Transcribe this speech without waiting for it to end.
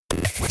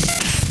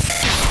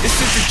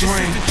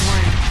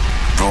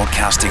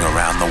Broadcasting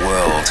around the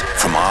world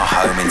from our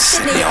home in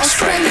Sydney,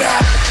 Australia.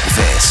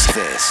 This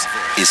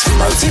is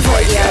Motive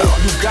Radio.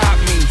 You got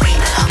me.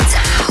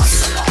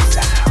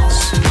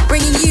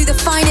 Bringing you the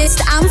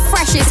finest and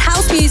freshest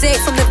house music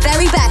from the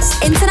very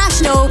best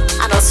international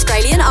and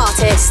Australian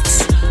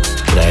artists.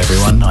 G'day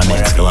everyone, I'm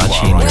Ed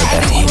Scalacci and you're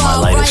about to hear my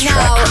latest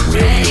track,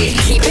 Real You.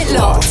 Keep it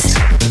locked.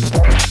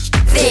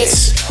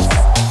 This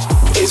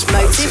is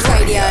Motive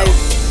Radio.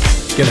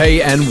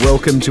 G'day and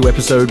welcome to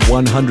episode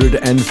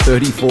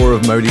 134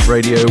 of Motive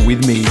Radio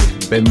with me,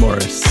 Ben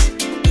Morris.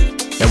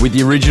 Now with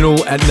the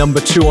original at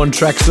number 2 on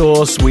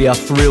Traxsource, we are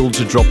thrilled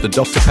to drop the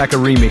Dr. Packer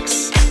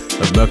remix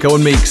of Mirko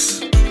and Meeks,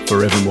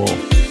 Forevermore.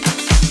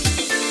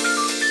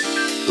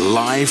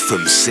 Live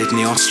from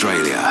Sydney,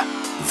 Australia,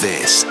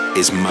 this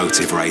is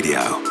Motive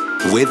Radio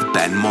with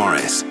Ben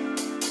Morris.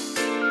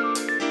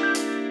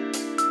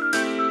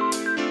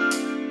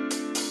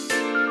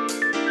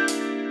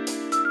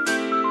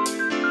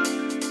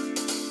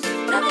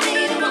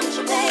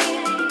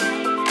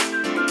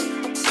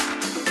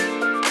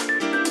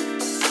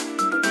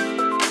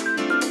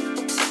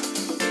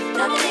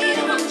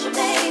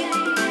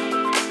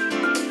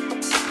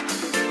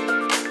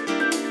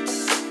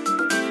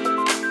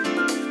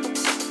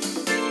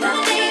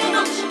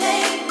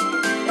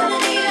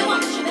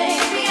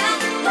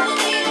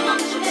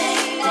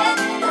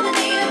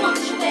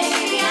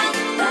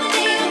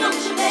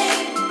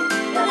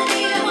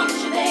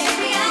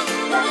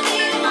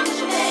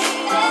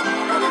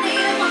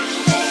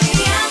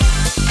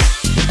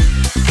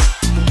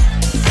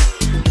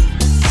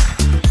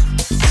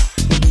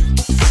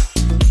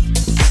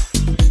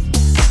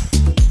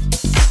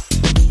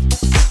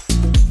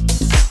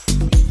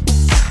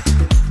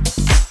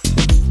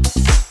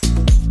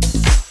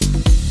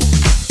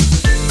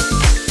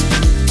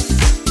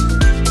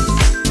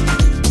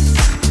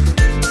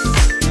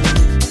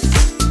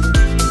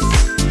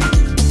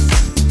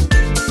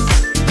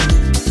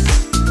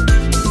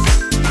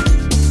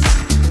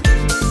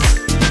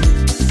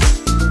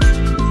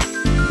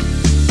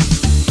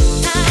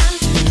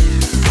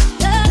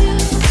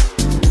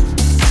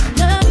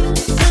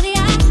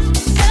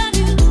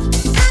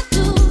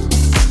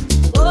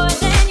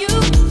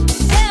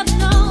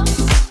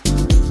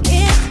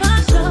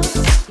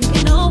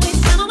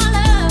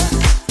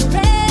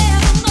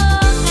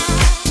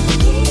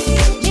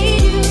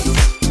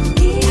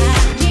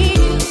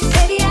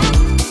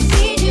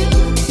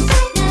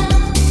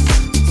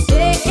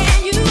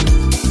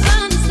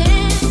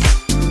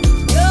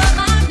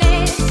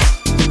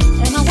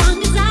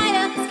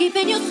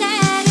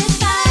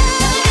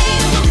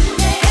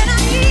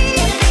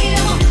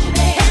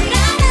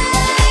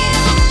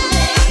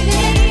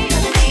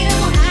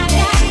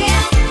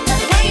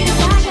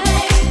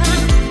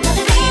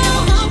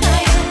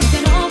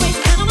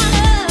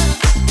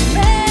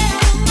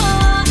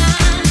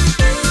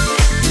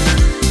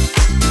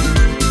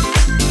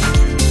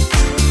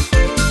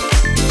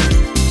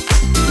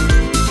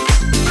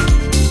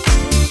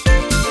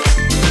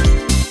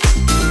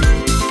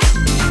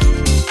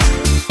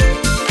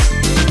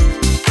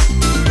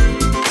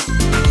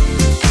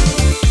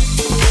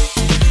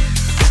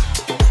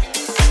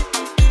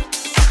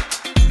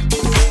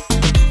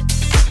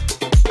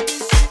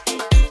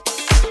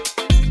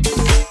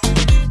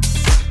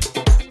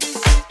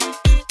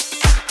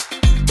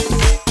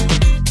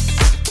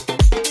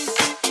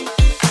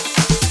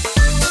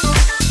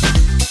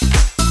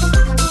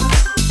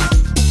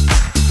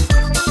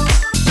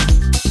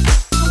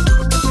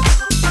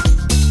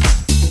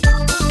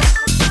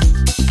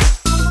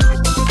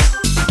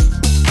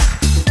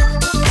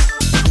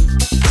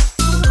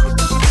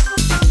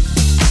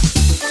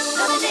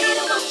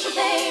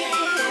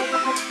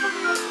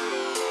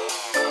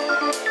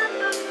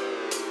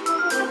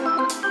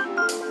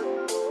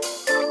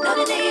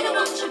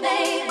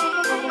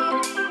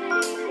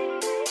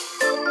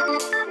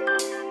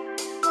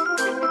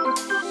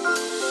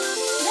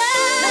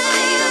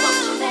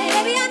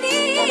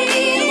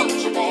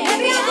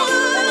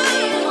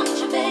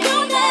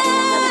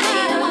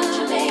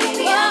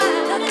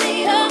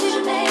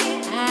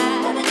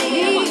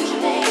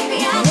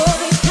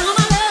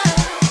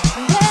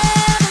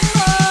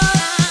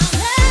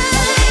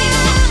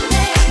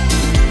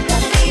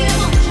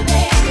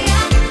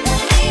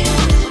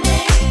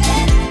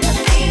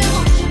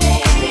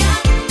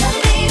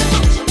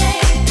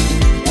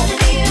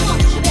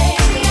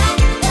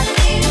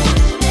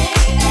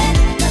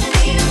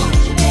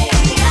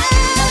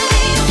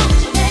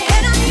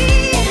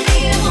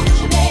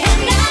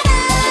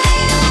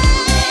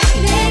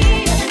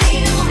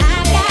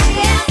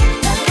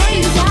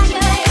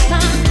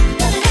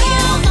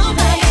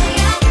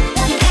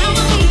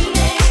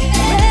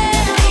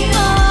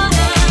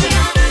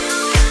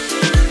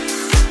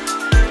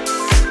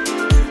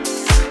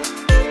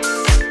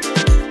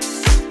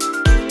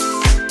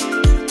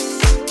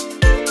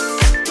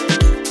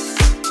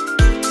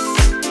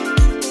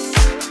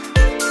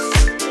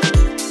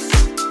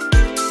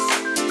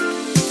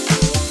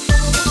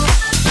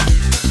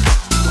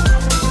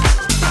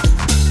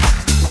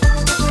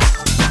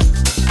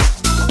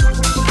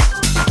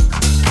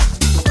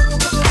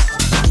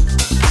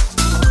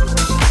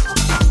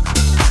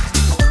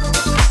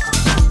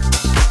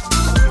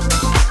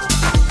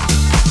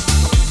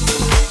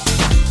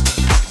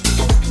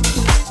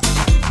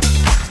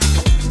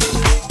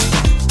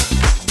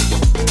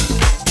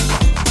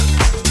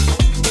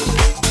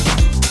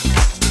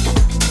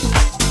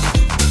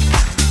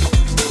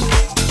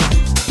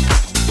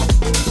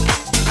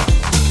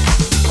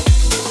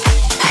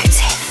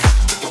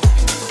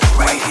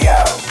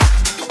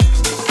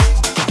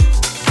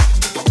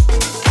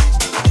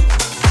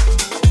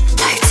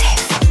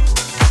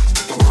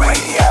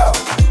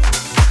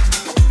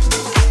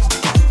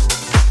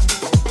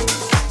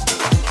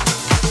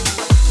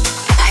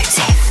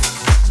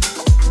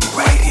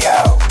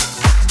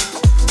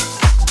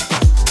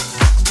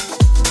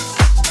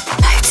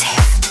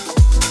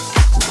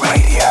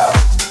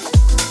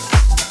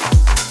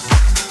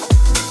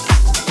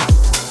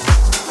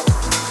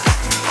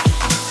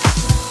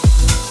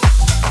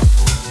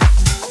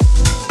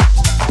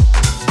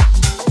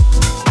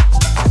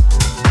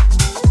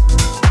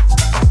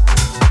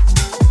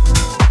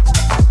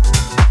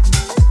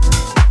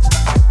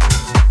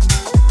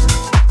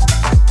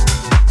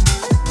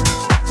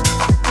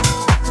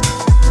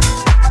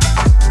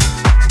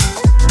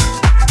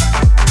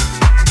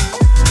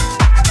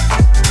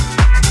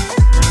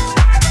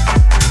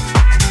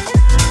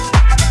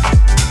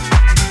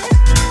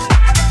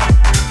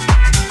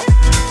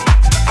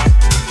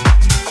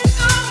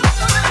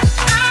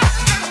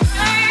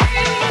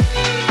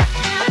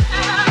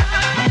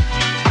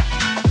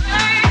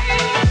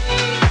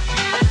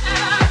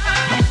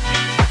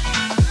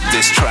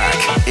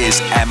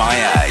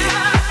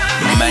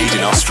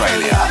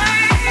 Australia.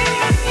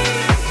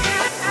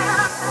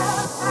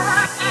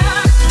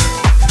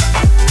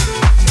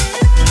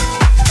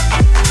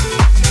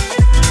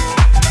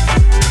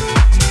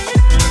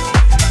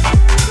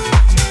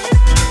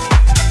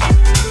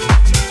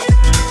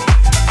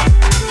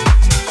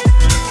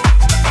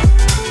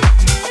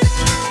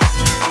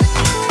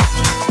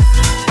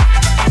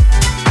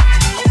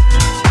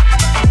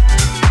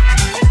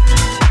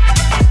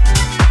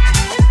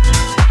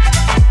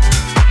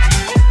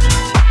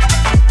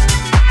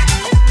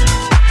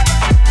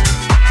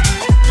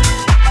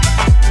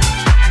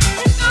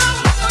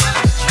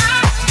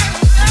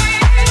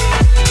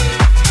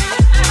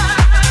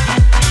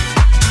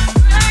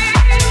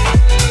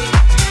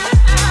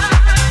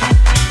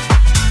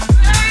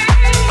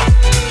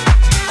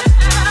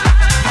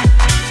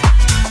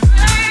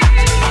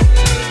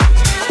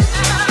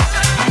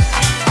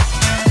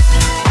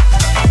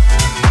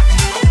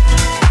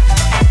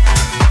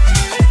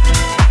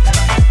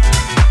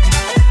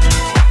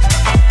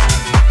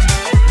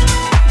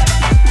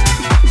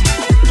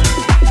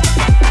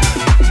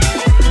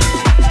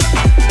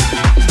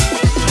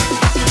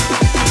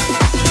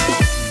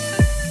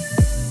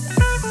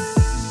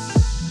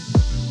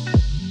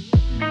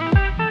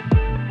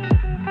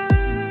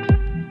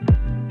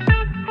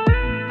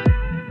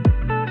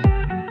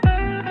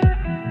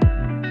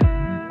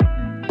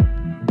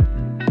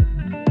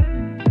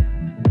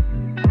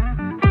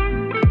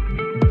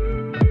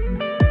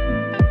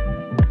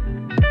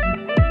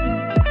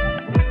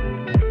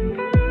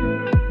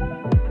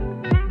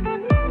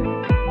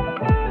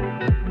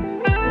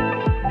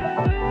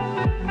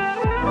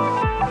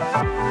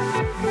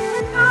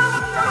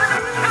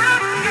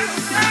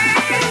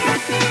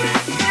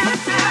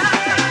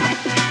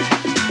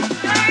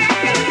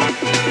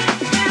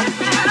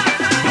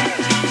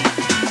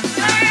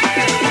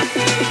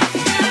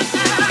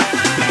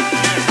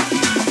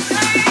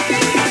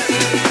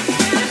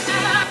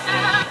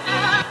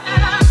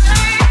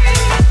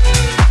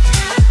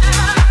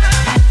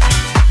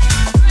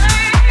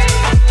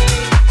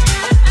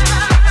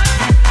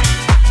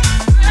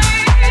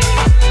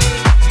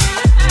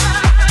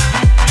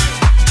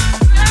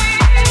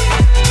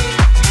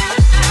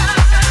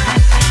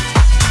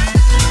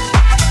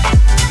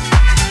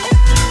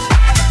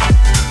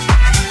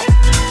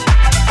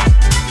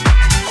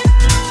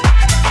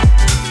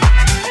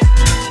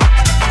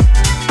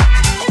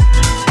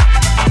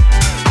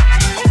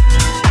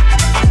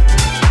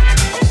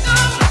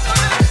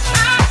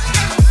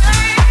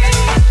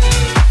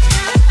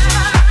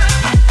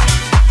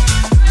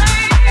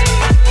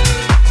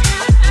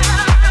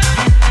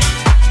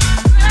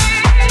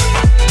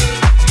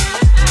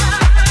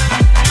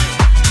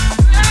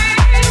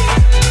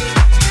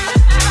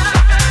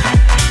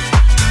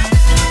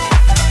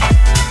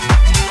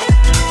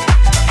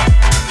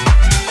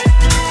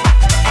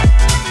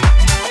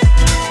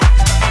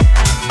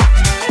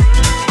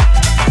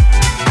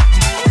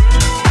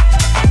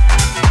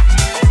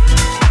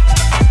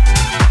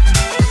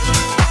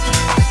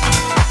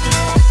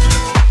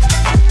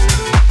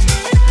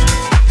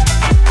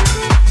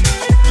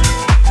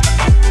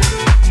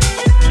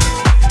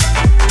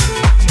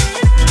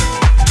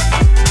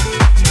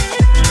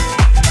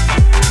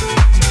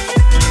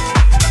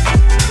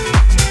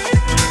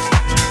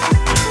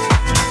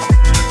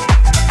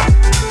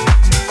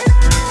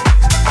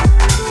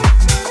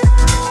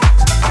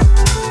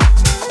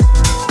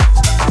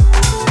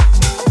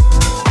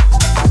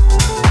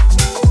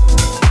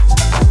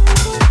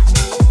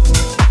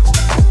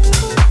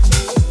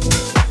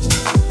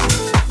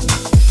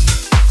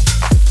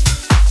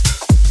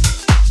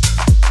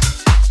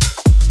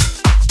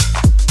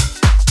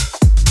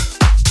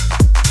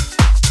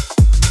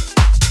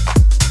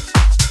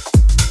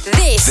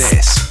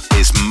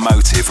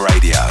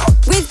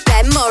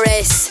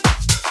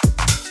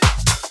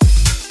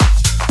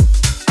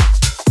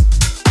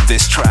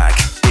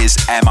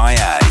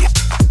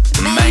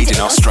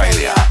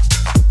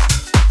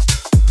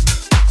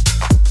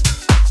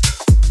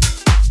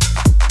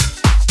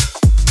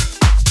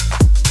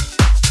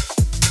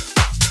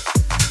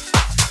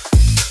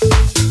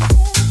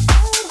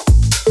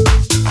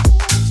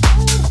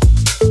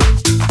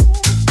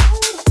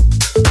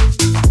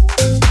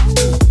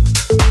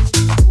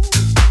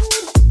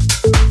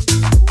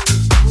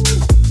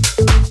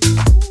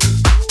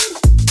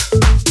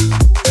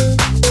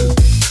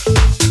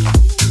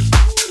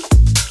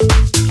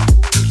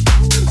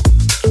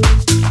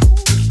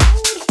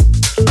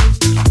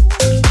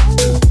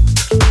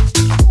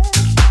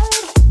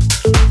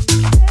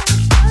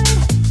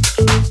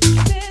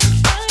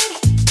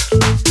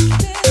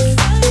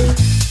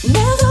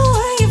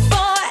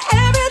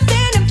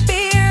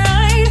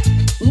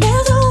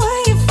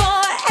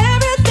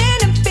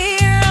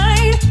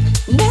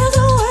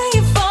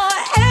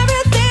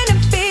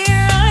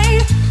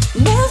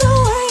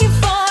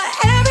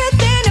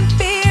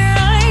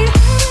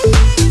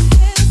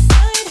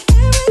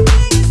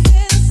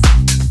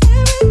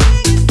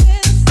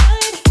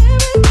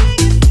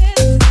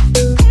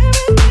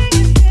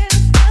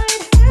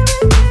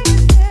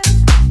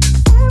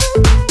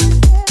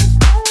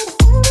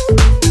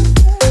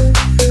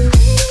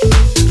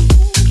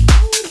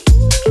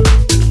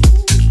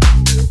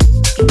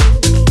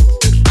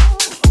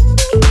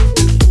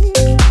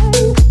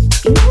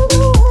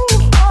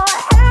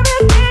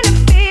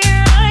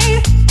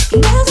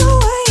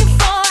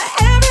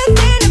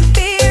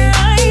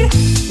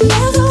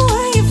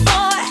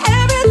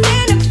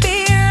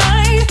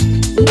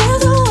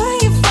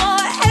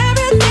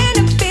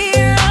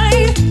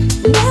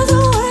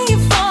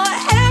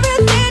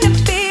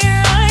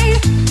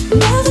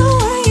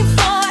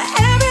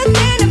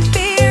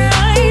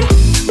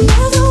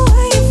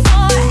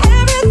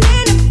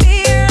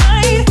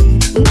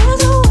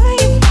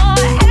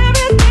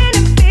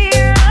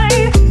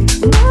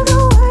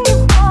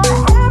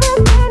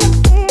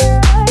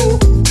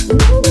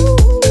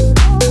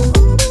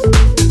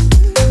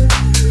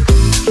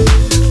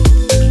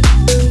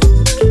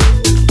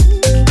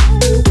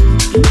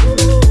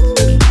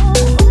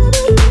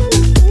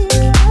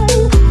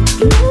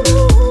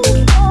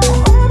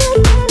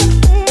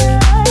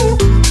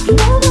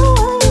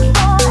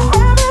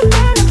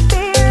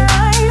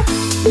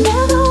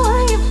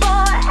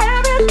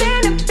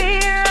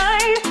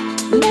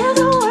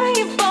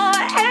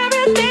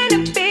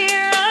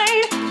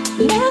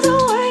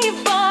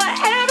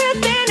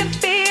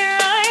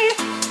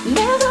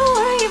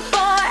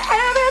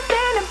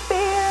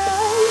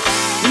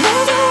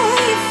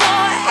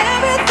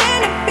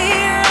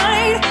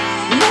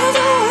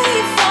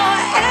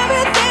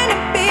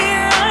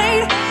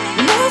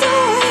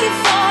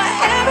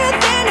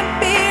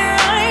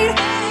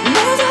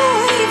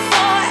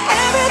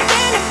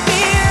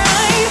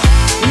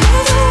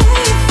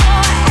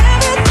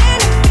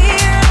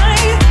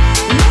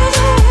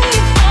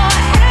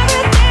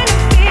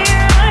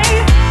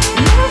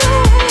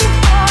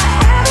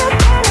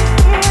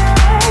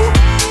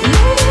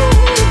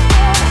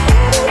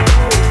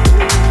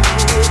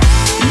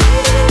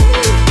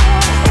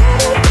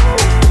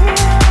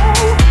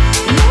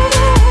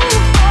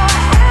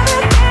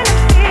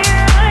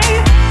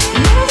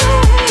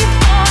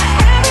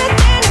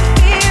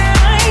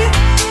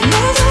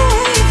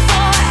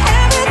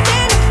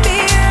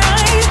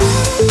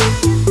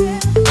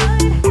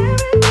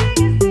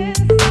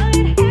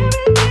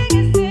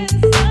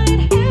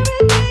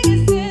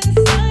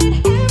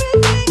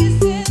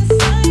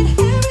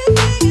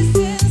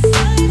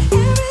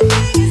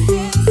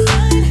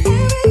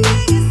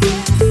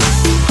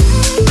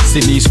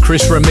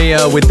 Chris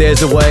Ramia with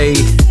There's a Way,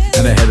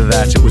 and ahead of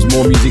that it was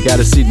more music out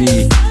of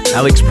Sydney,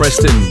 Alex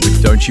Preston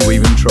with Don't You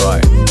Even Try.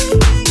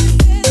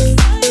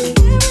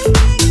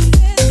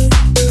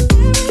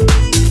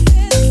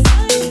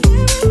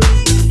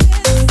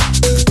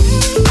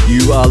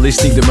 You are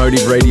listening to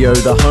Motive Radio,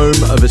 the home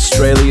of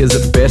Australia's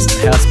best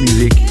house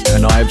music,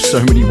 and I have so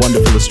many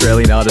wonderful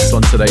Australian artists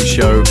on today's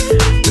show,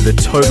 with a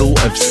total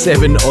of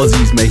 7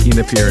 Aussies making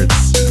an appearance.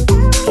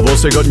 I've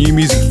also got new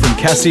music from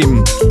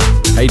Kasim,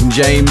 Hayden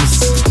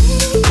James,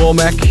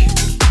 Cormac,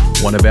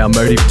 one of our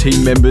Motive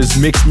team members,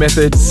 Mixed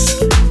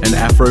Methods, and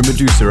Afro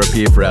Medusa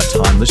appear for our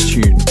timeless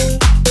tune.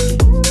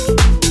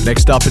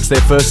 Next up, it's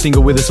their first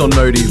single with us on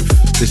Motive.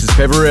 This is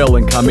Peverell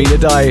and Carmina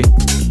Dai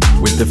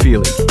with The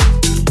Feeling.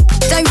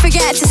 Don't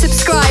forget to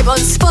subscribe on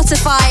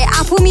Spotify,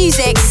 Apple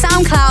Music,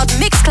 SoundCloud,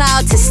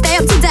 Mixcloud to stay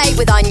up to date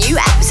with our new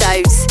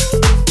episodes.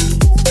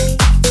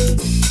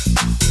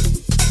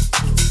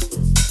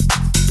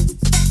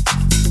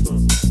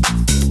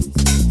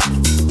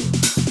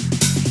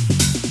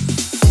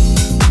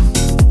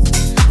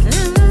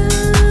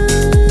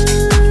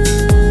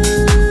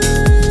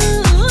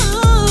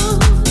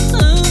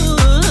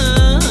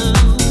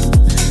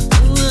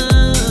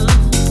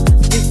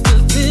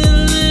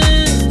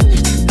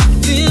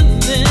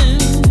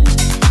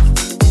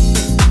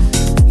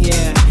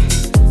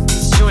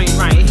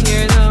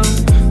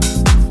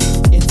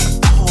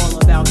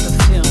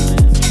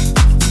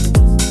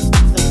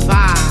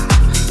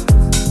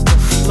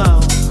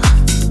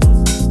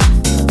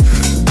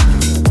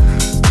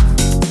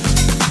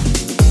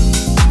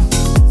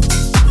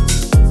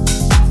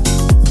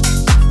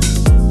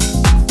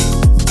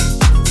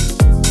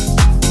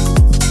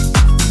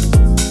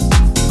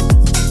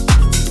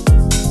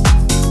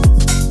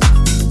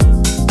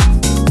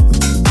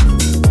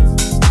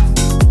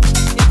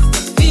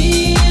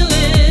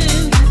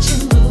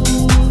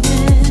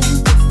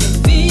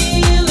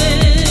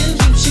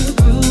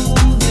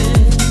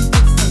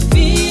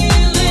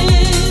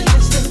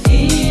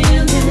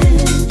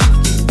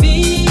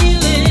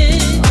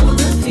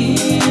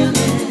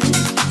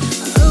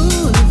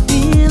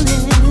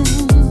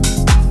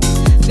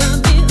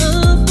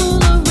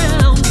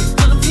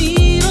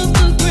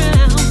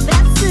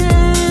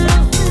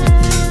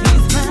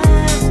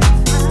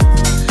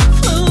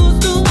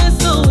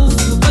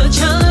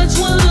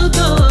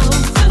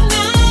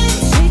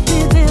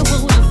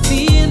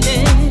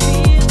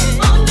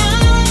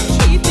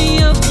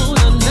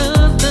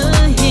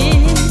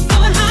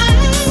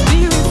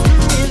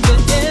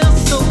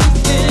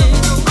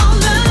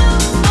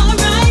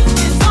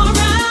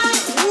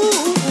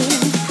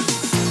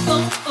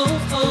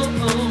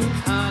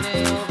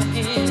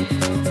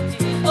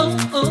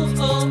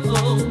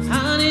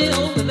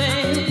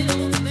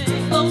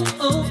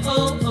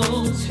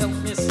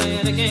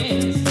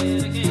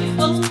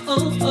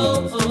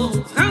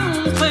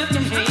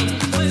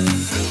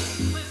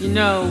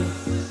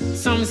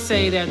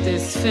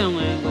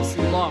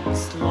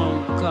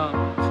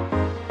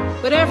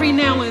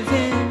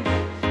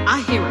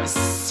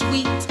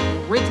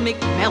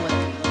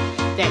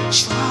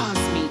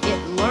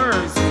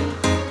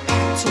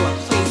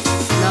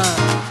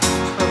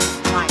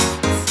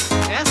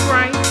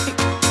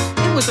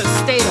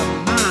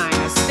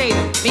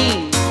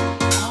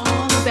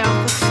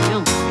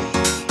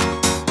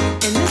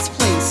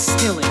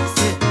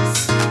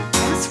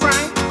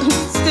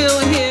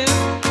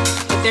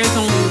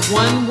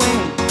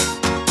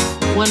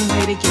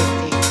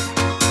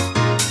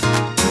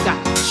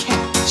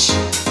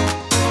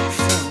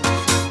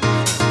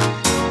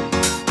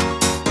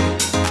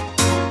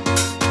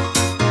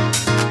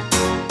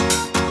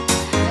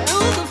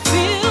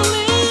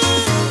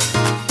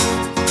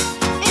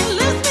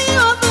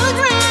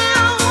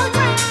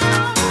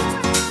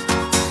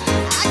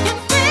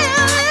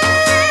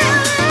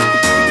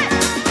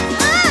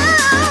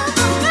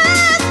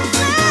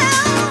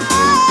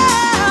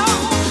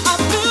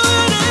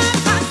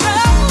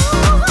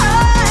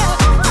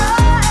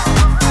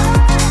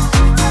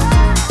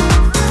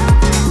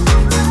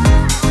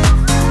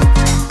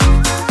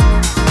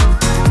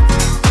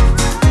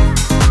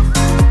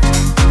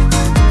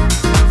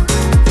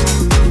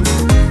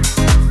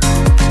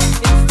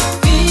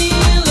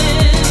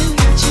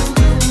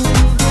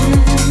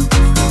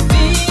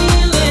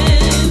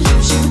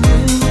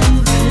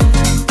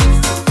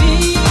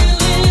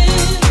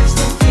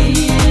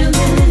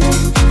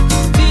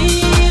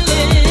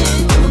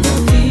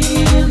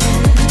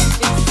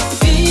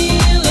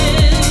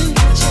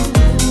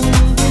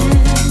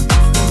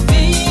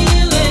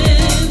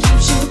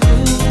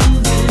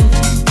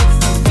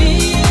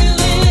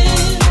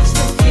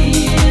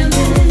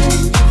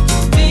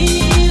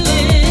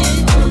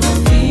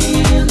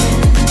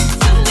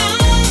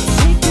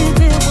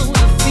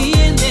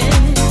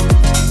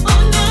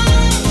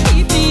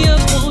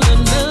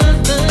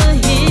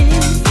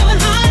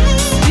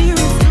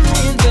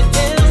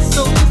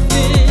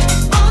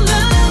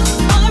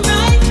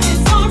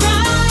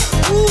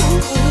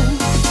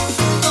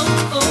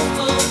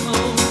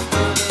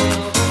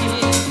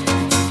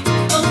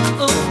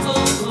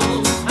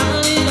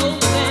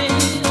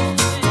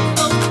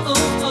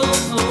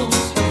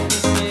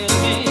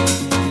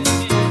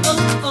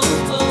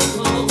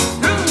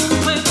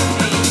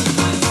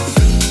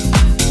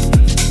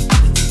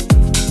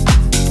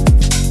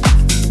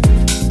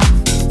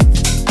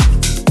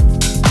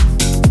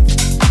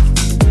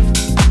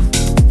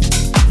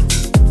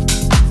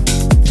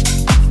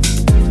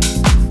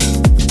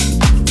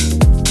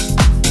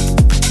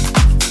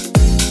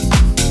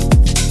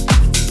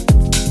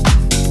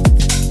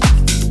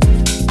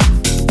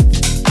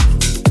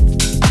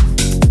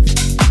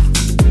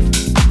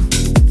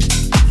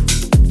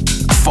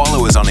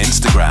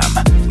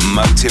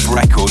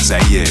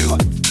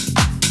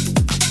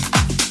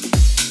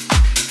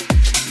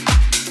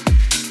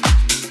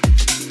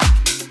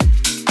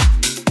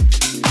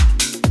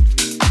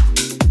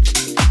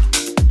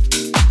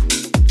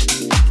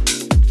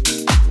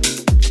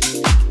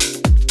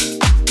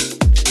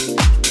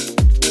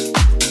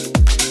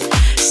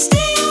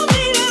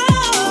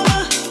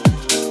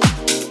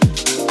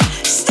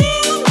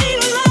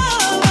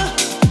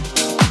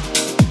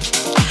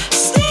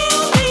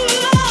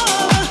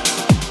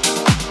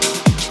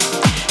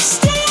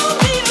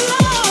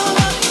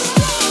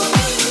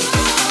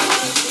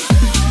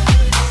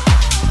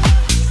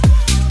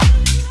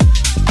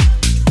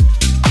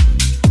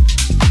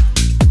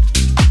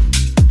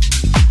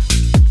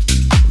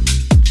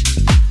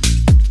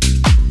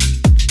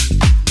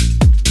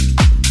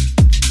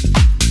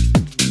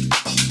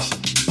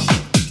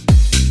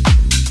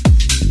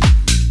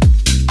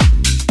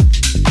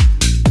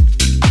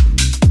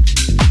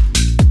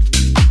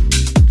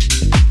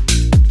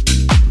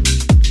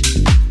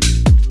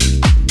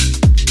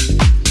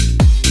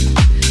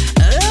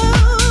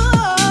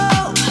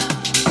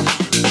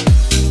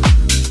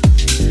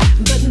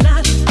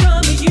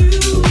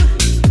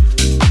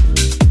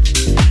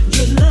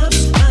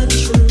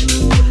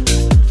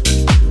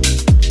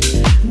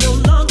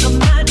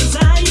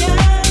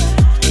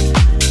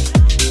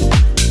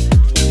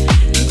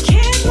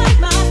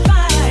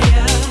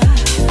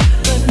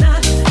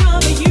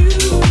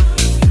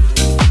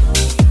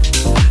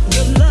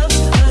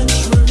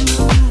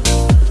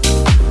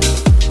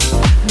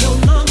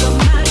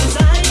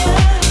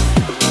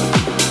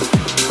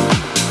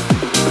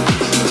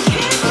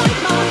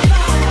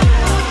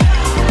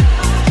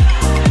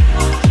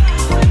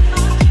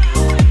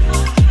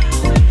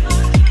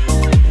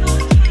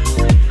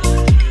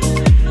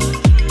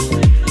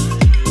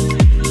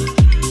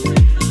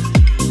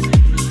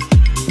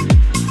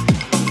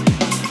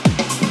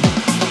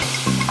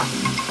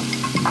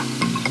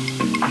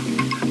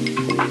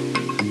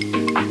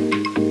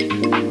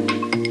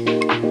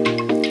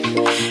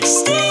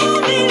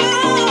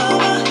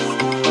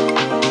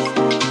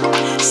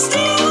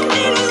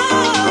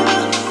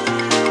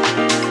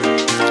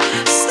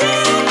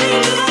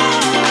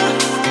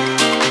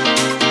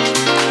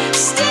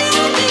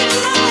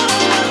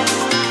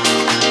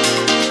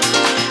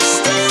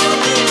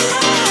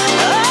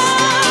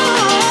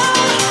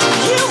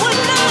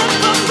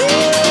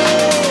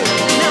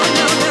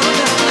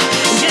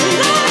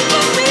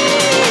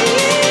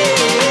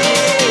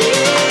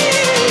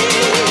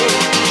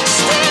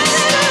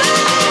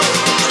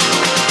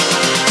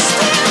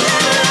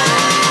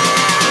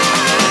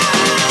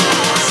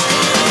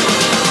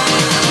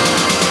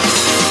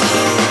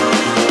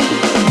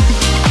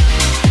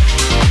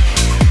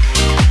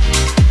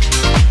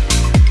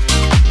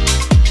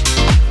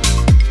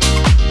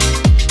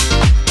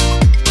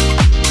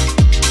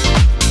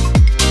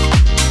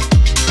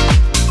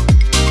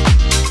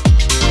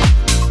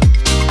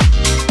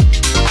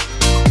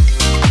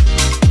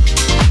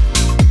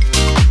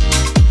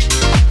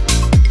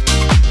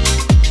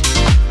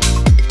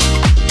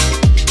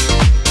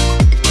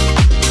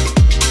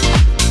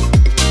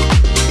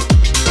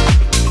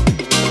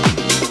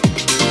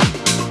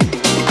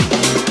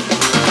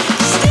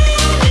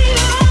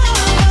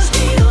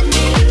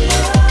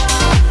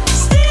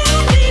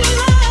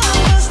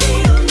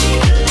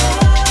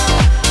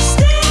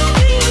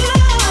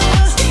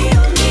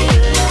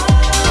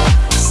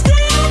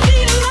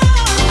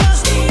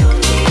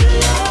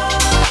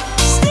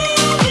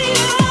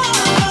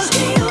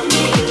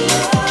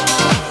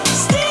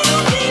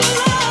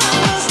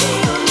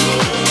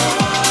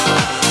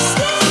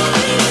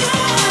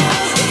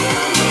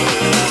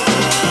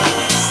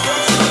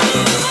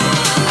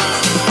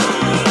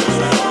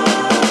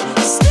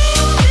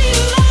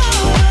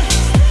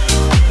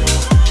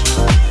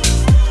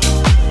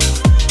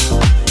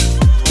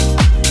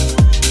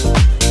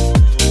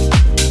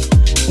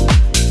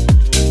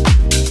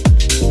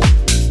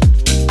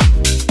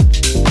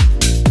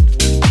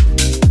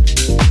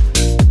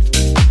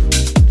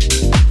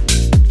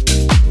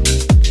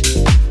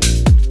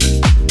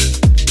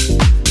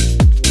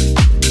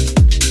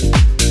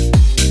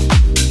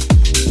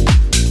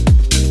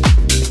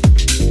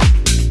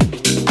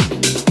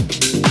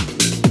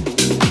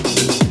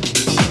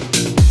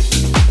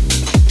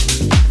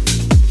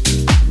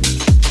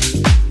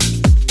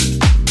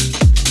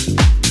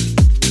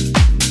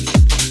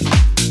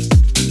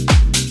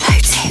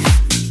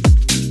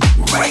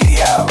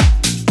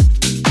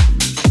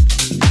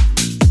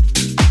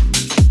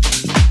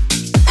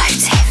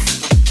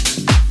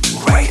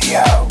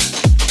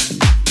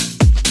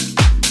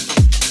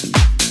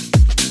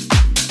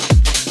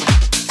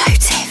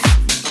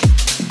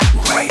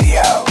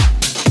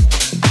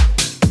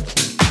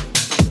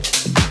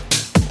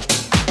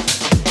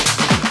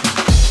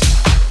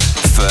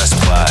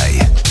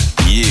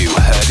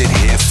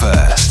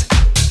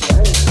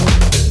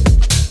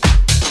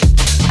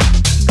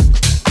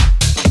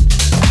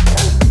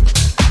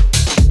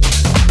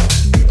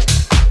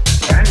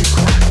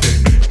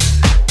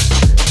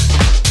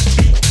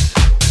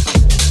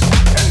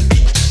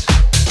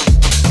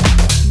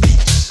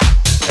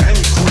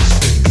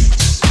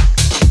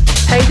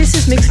 This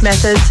is Mixed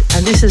Methods,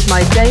 and this is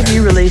my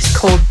debut release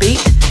called Beat,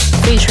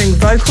 featuring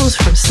vocals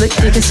from Slick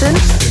Dickinson,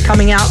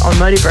 coming out on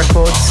Motive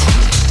Records.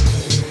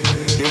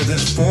 Hear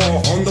this 4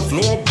 on the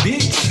floor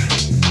beat,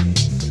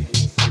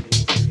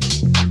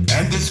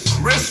 and this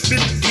crispy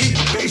deep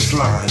bass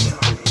line.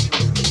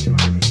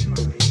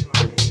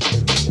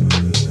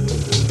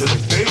 The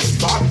bass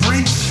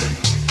vibrates,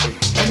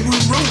 and we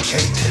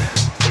rotate.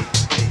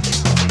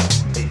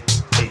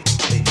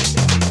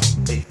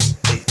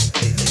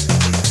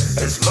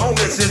 As long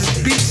as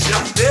this beat's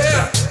out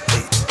there,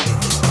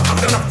 I'm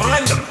gonna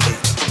find them.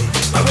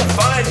 I will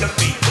find the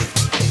beat,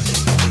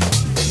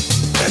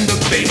 and the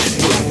bass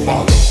will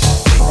follow.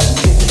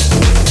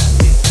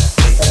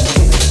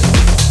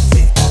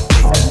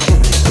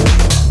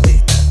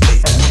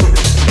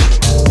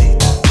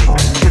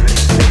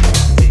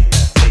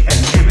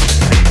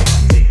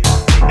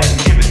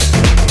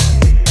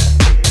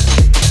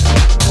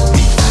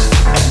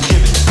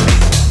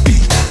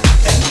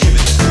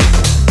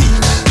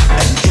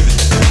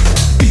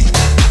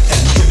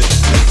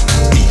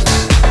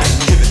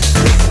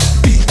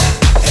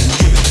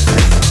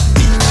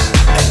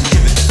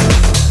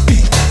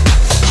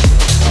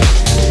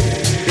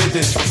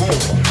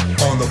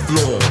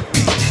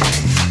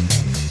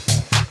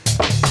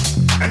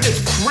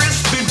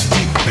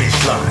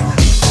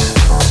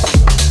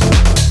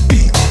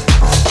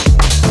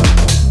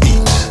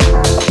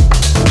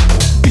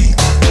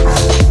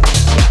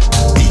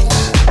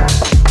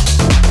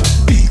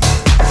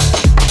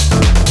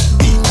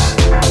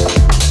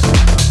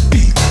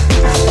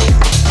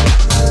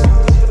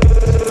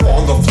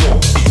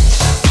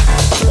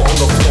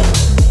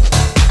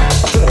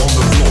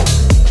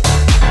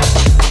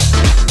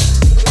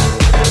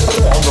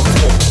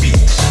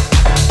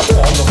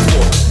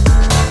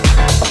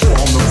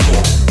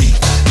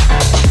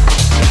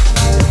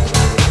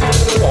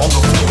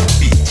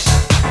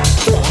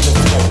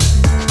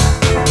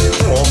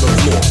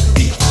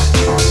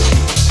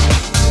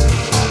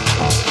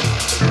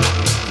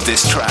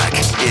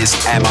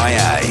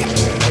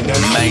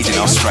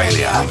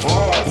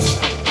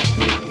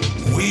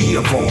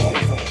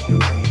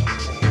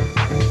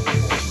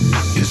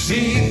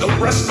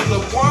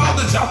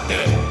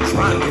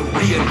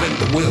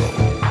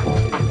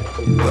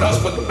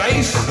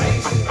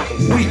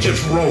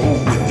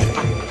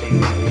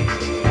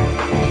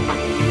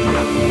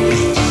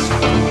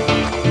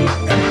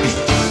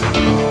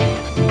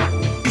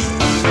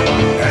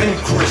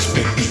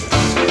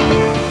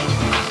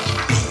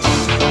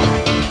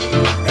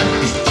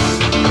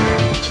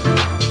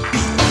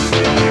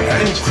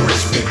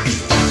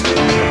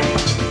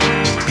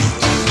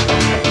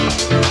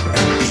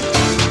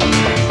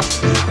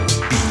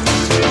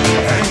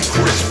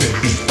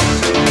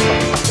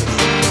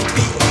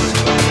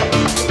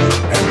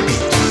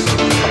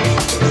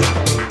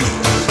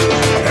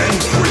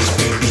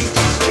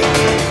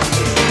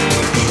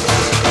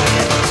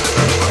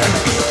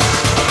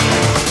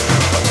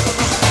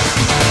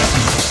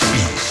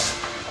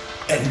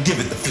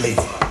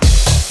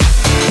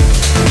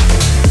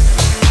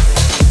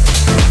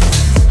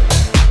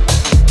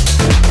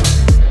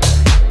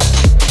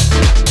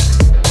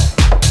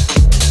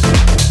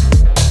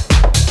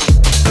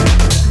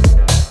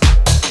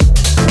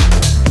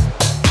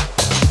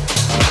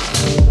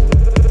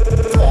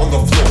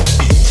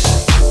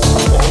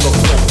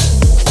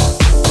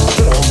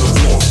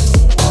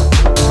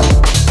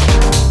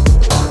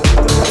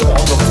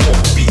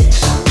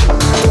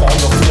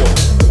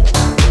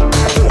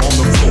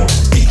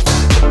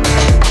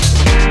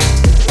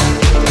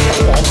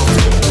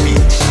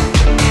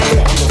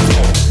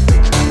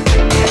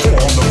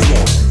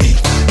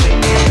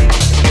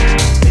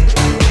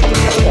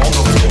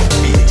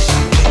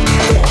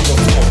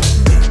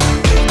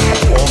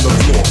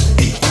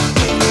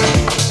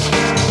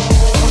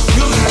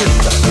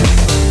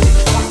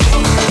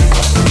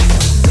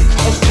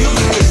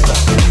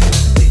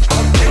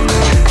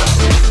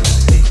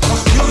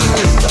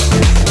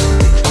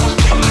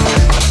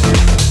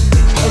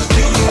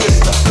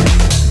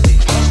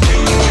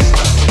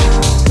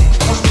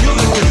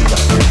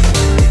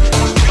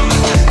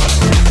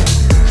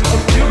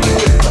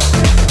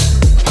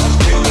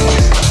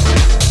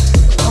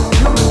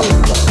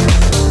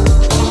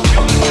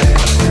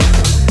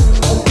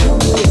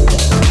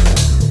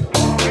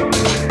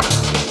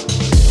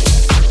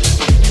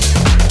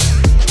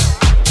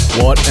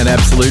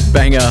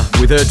 Banger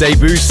with her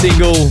debut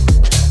single.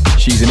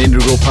 She's an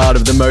integral part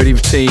of the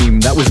Motive team.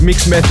 That was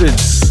Mixed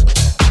Methods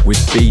with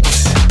Beat.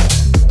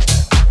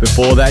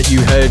 Before that,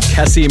 you heard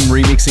Kasim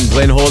remixing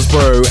Glenn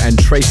Horsborough and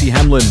Tracy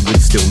Hamlin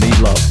with Still Need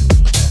Love.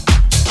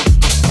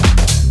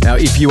 Now,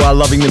 if you are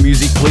loving the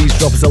music, please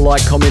drop us a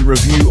like, comment,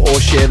 review, or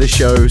share the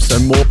show so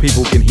more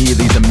people can hear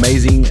these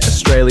amazing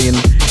Australian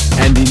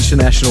and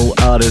international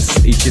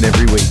artists each and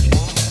every week.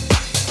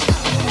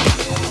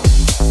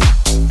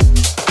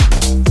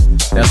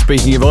 Now,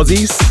 speaking of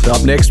Aussies,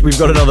 up next we've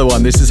got another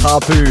one. This is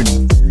Harpoon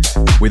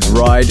with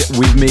Ride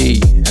With Me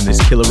and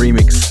this killer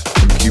remix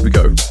from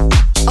Cubico.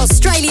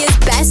 Australia's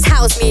best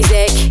house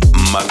music.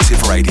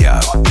 Motive Radio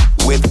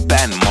with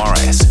Ben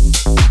Morris.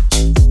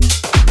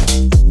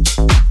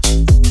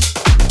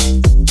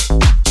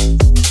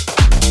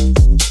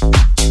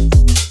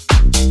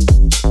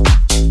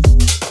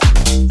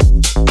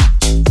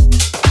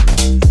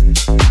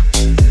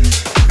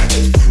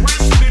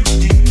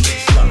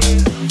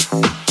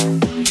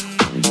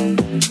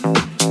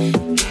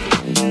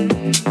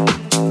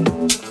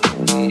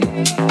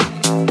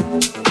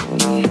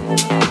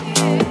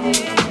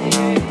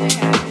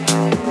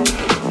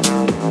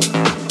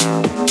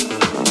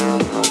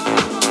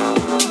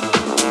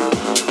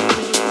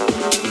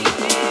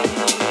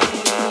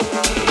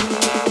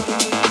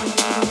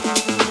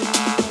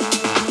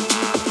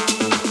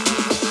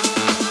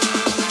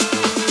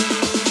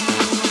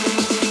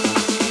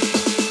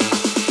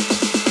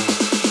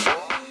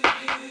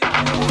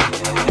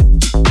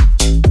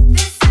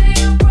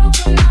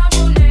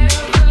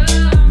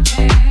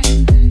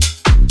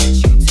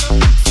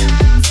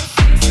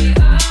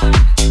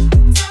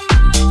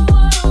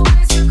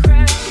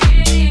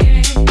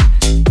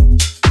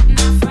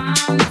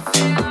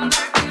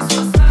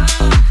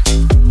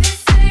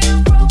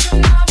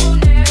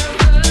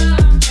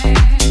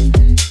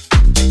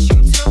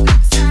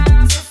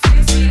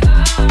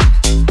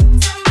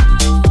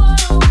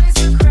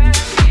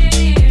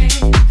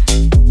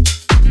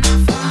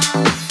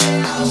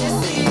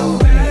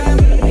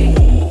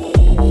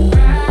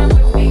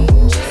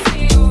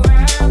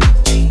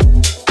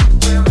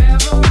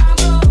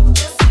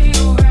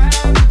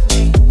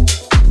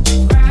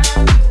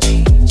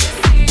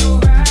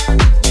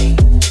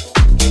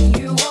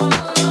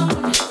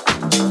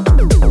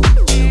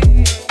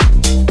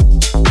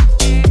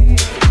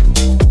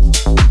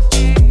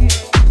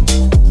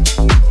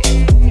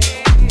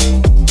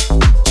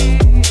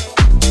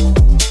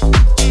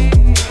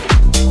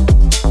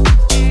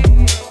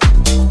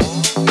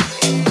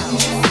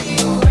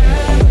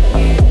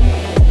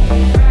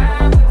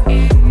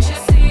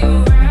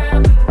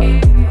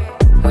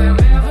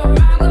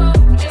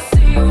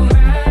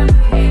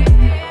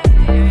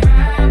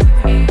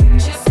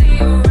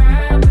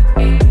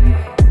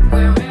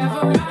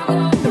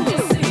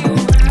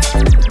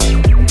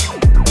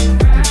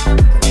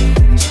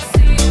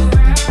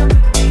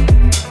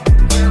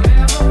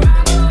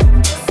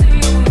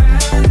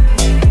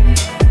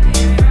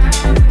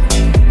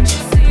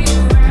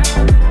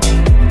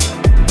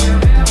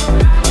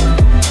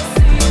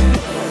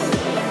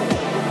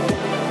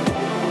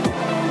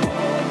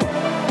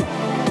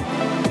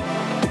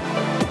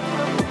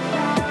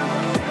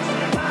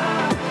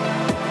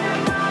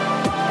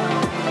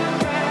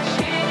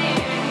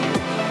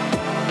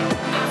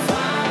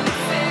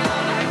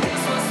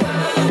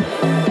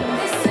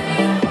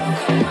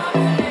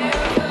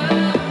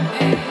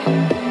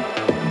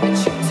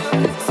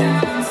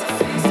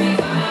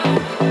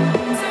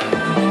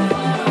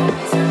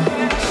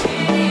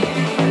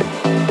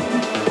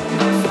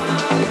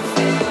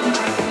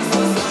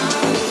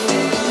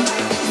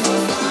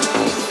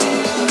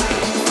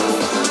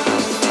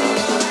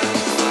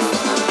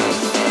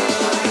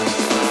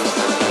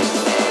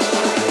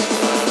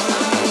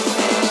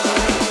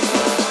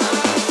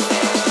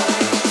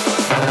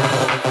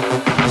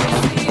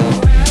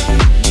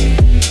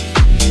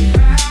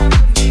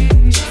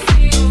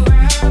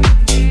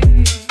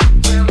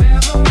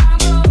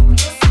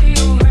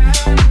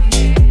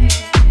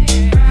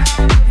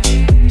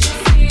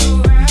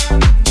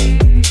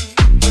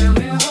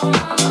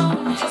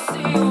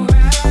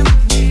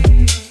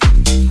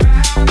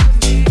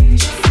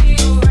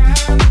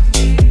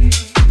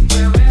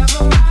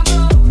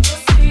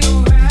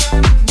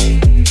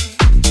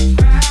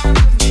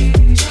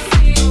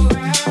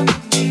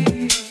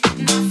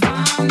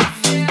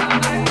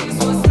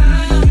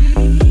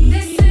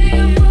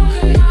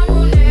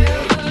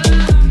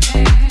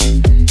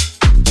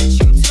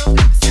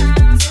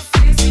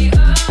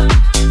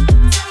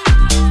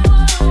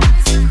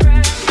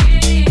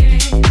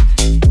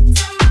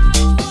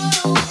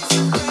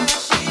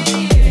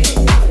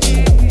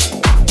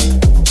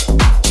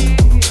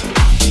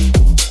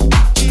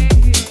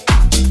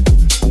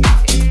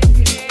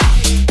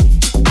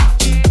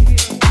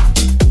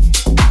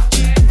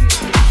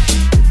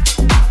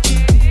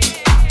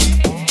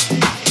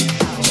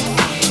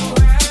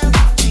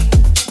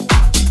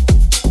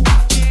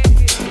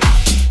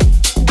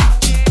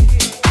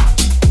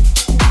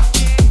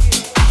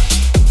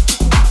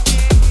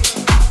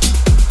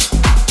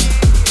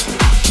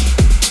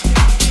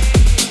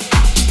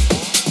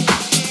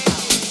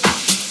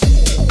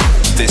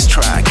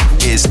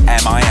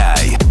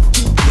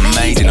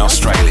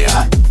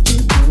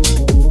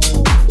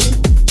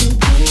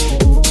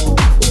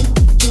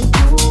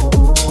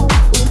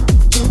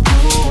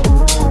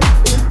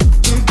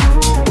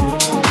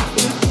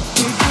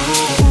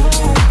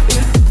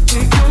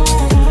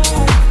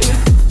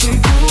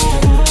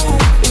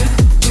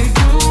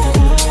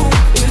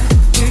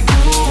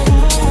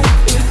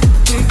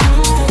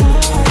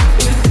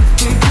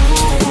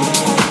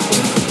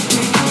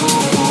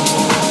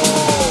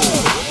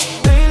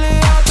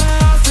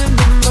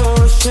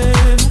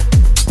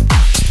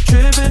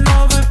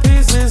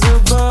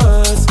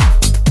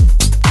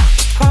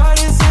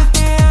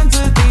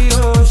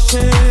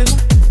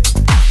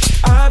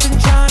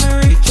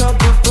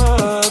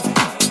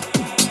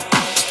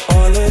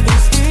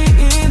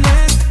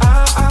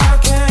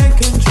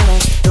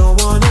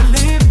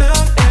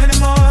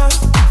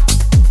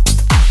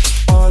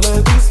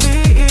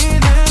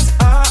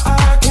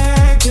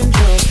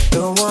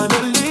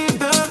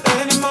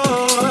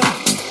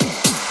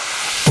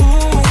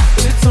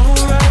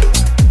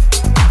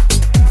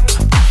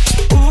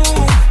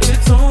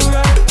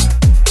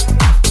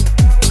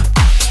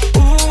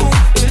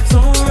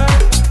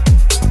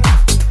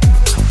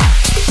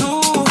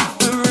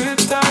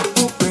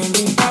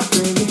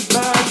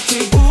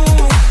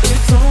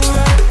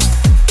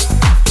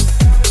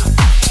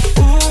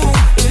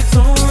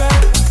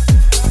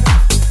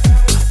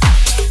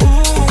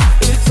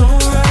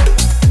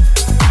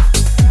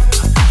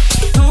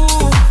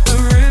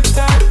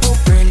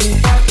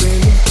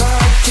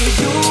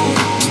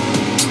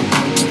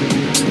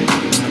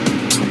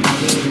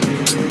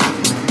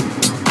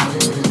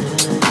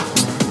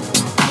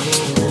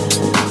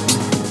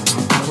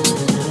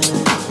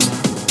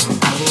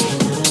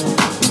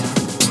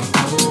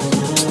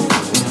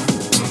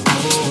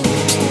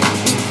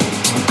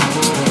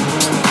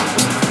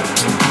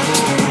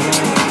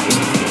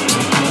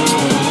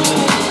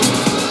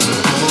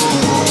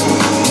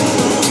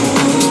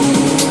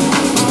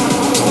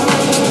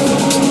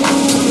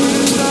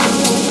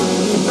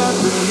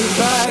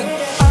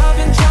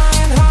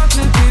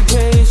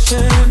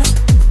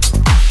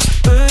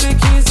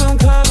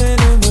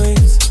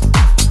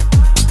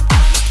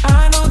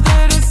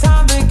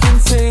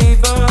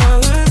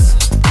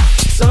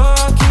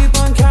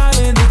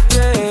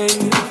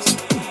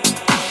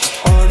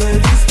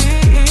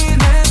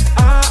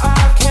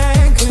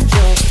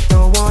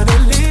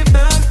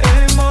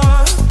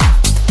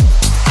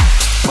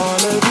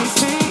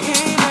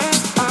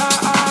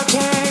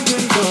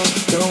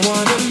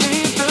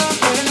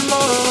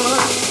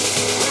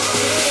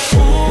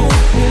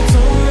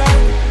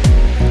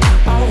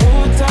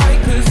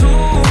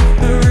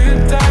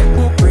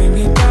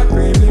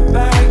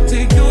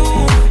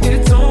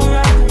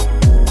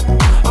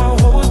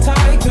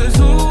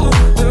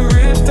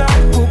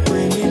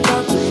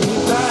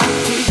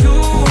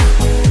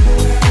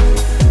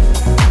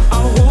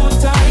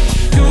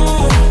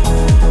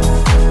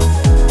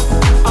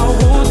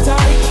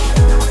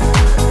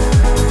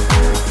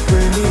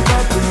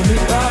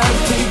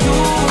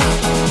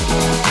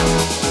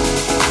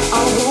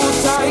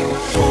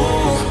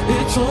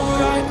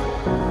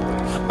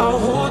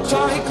 hold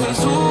tight,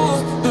 'cause ooh,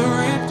 the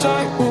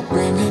riptide will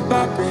bring me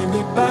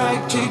back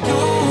to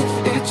you.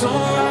 It's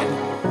alright.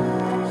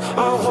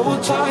 I'll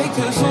hold tight,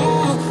 'cause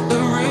ooh, the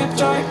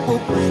riptide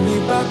will bring me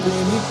back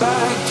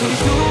to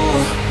you.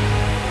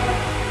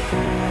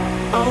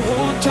 I'll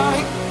hold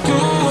tight,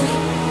 dude.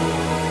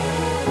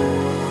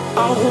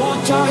 I'll hold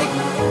tight.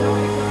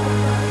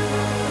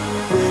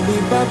 Bring me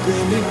back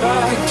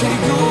to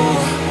you.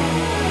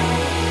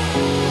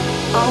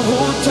 I'll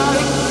hold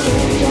tight.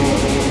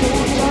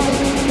 Hold tight,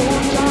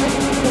 hold tight,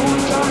 hold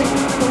tight,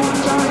 hold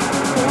tight,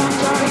 hold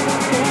tight,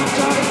 hold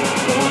tight,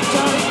 hold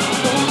tight,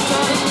 hold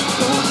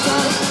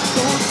tight,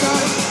 hold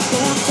tight,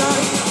 hold tight, hold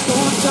tight,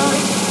 hold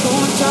tight,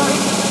 hold tight,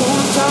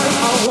 hold tight.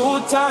 I'll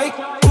hold tight.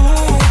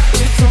 Ooh,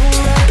 it's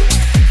alright.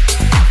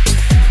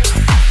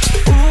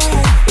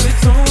 Ooh,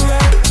 it's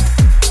alright.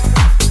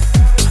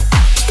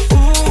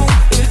 Ooh,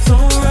 it's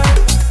alright.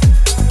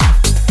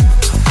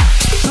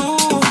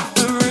 Ooh,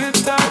 the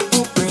riptide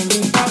will bring me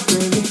back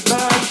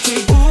to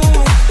you.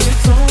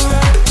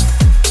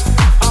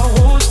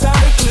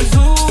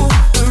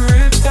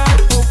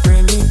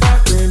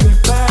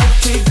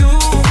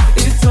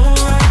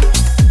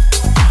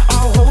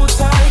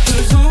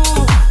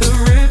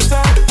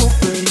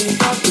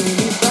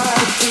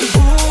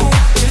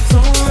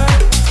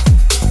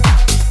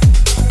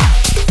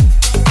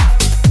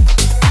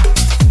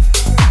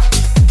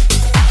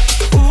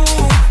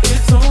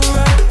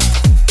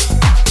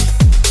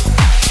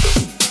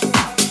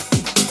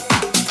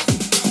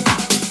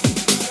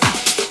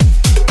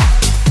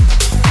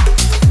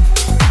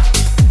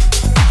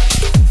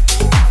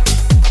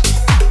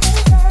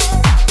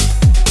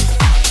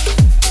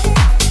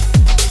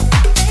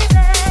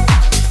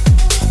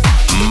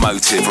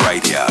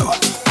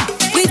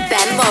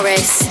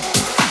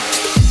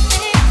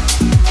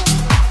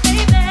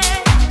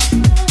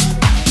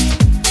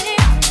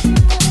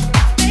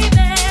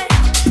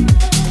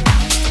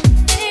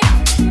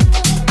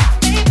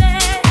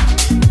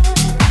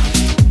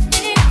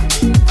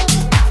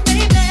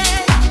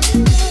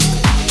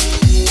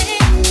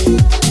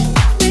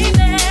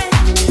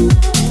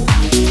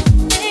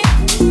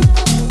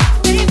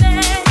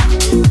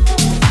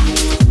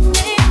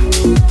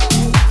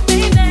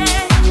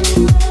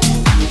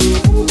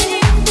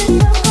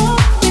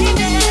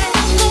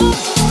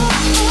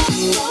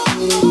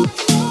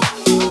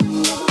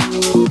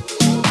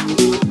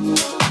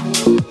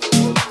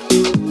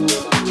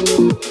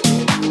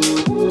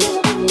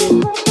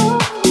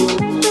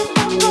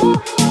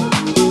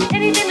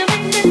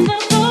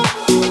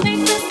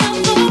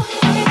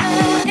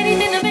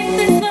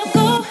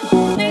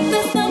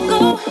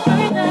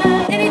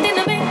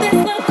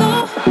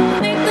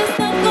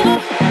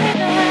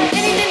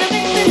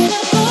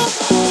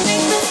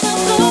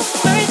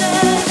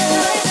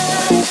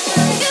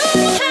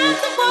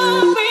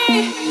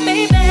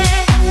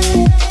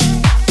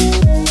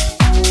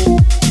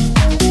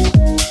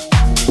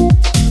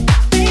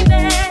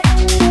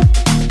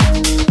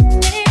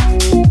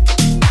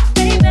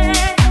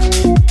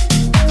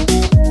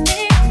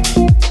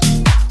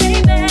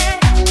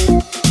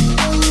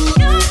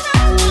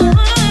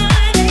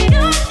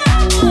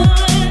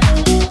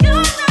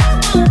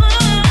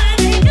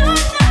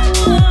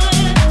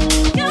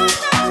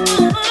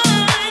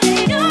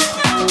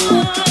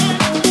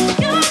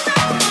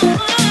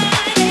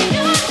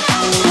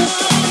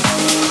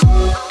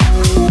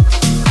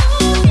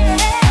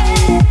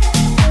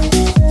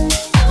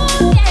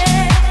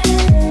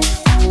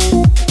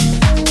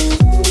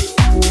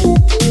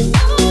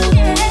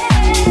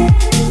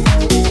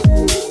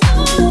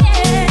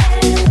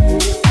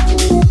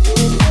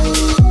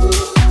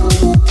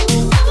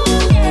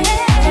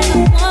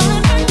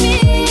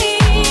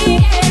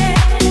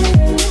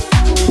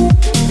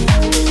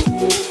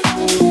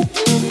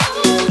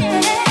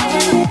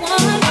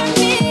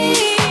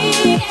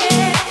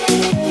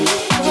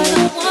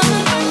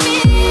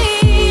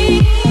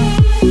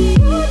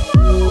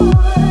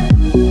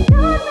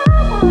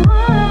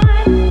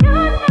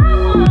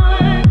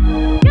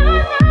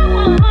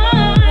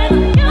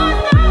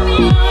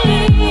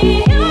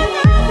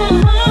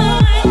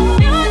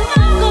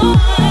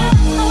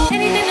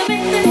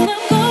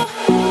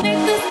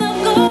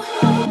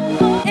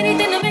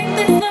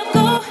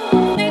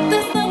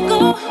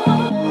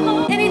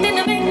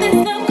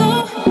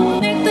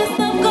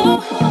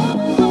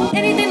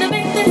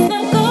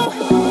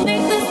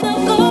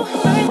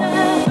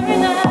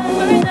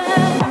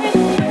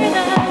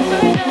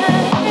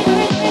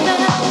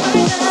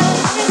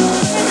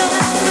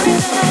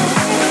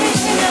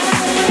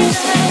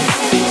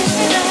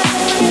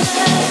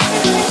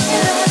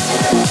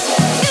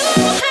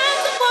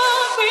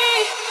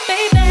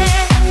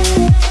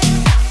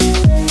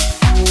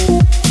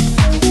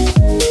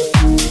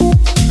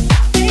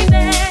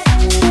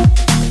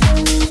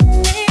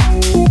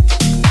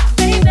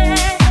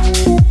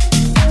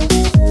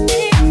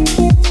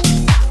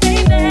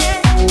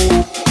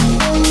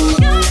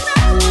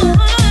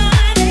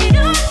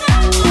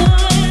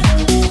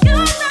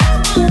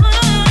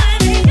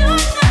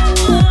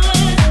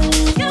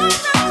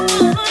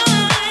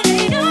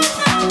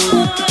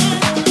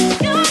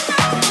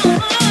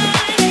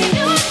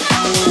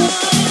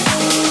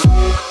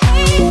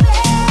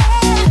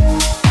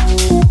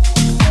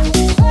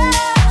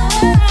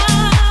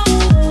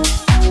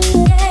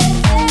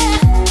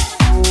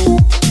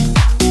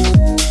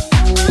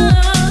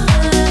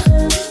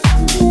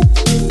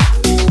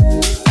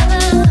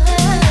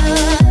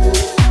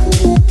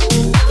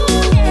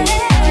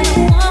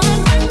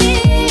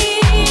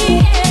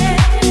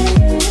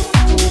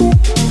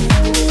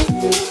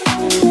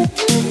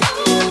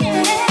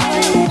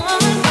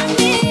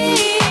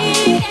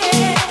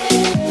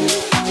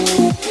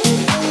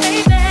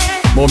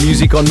 More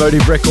music on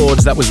Motive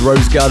Records. That was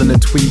Rose Garden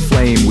and Twin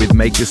Flame with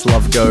Make This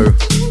Love Go.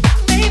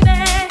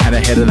 And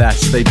ahead of that,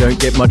 they don't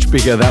get much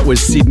bigger. That was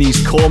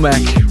Sydney's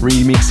Cormac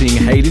remixing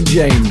Hayden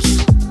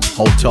James.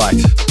 Hold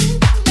tight.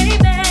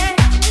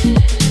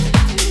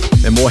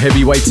 And more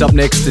heavyweights up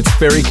next. It's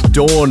Ferric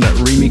Dawn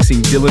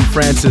remixing Dylan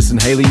Francis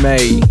and Hayley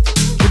May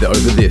with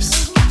Over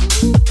This.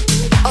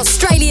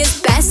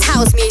 Australia's best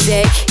house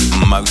music.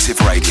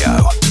 Motive Radio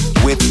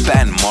with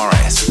Ben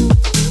Morris.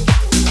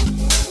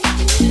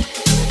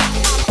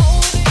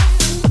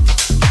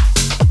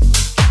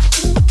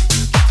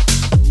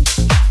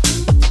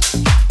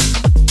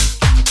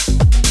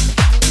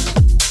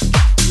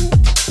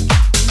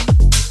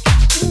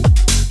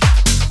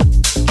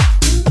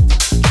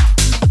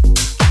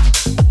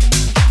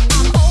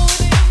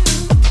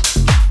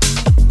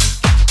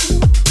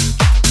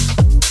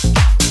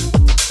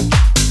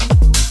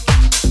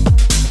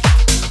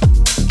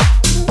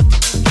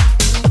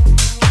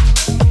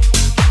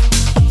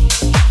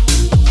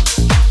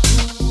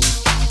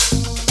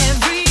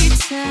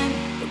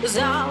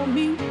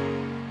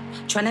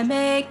 Trying to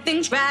make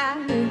things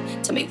right.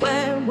 Tell me,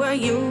 where were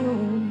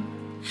you?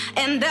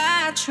 And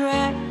I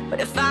tried,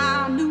 but if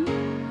I knew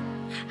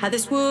how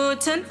this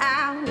would turn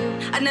out,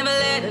 I'd never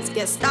let us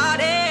get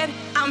started.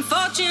 I'm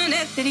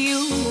fortunate that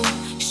you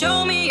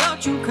showed me your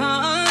true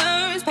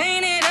colors,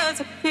 painted us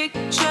a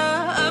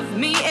picture of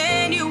me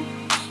and you.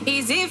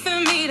 Easy for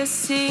me to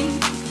see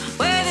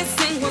where this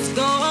thing was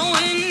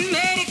going,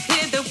 made it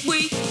clear that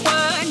we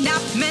were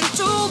not meant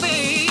to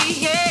be.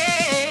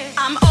 Yeah,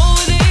 I'm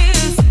over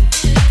this.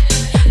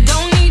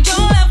 Don't need your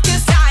love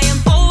 'cause I am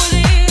over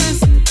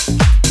this.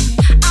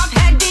 I've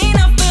had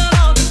enough of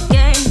all the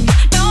games.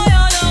 No,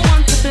 you're the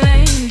one to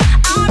blame.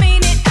 I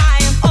mean it, I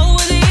am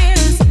over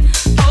this.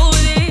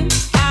 Over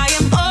this, I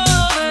am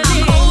over this.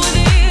 I'm over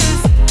this.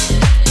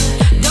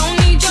 Don't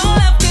need your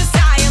love 'cause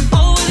I am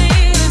over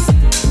this.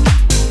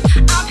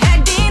 I've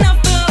had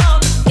enough of all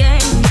the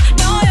games.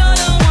 No, you're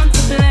the one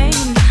to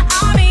blame.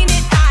 I mean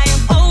it, I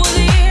am over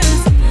this.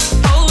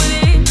 Over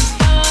this,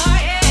 oh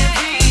yeah.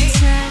 Every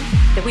time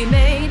that we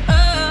made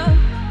up,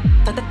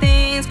 thought that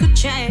things could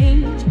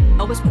change,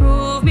 always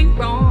prove me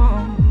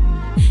wrong.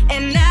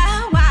 And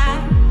now I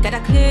got a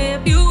clear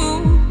view,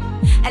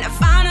 and I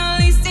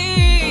finally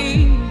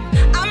see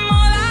I'm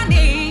all I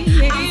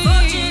need. I'm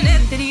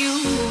fortunate that you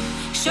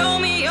show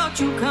me your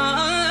true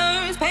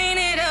colors,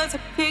 painted us a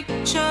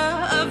picture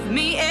of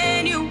me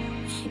and you.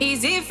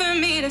 Easy for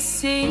me to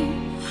see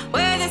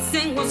where this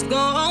thing was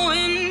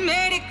going,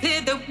 made it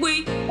clear that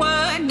we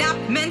were not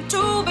meant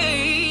to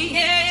be.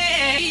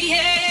 Yeah,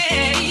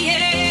 yeah, yeah,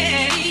 yeah,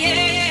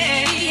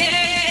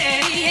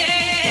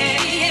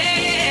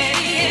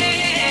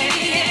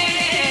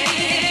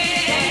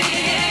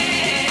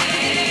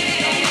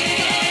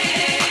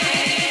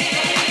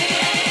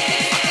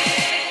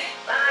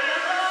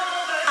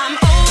 I'm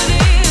over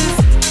this.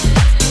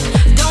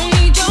 Don't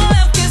need your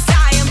love 'cause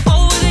I am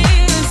over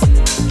this.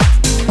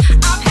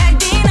 I've had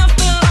enough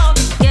of all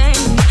the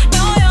games.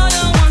 No, you're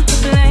the one to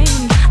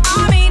blame. I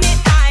mean it,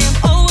 I am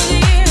over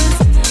this.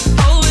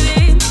 Over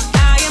this,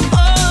 I am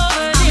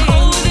over this. I'm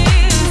over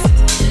this.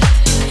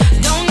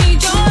 Don't need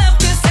your love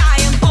 'cause I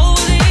am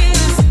over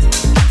this.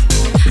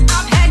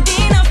 I've had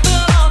enough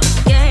of all the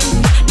games.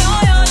 No,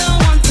 you're the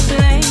one to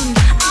blame.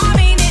 I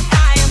mean it,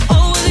 I am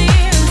over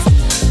this.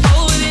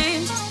 Over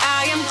this,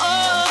 I am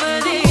over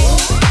this.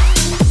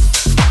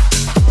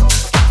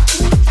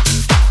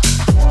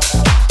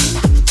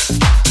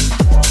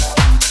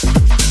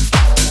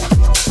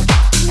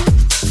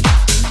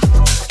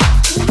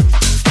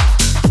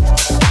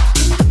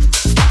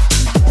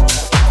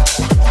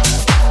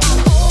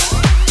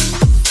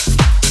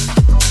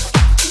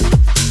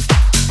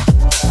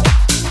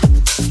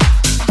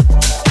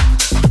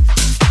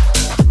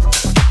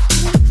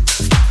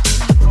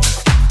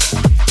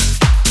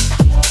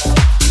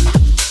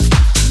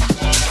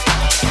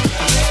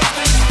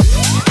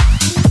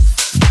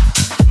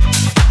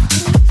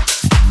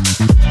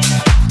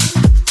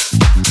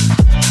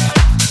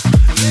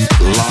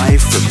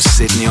 Live from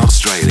Sydney,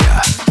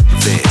 Australia,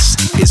 this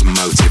is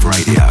Motive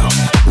Radio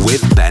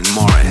with Ben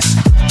Morris.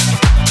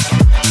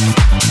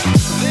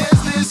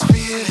 There's this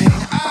feeling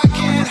I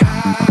can't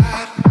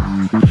hide.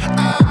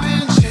 I've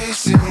been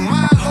chasing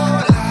my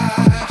whole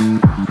life.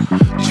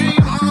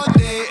 Dream all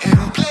day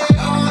and play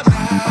all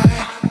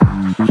night.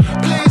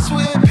 Place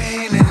where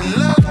pain and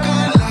love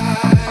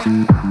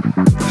collide.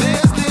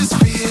 There's this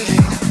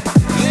feeling.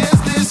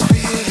 There's this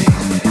feeling.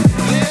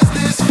 There's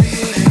this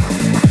feeling.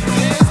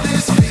 There's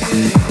this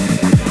feeling.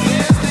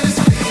 There's this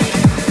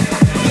feeling.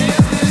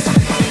 There's this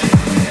feeling.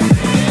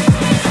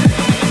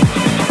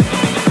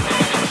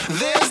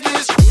 There's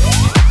this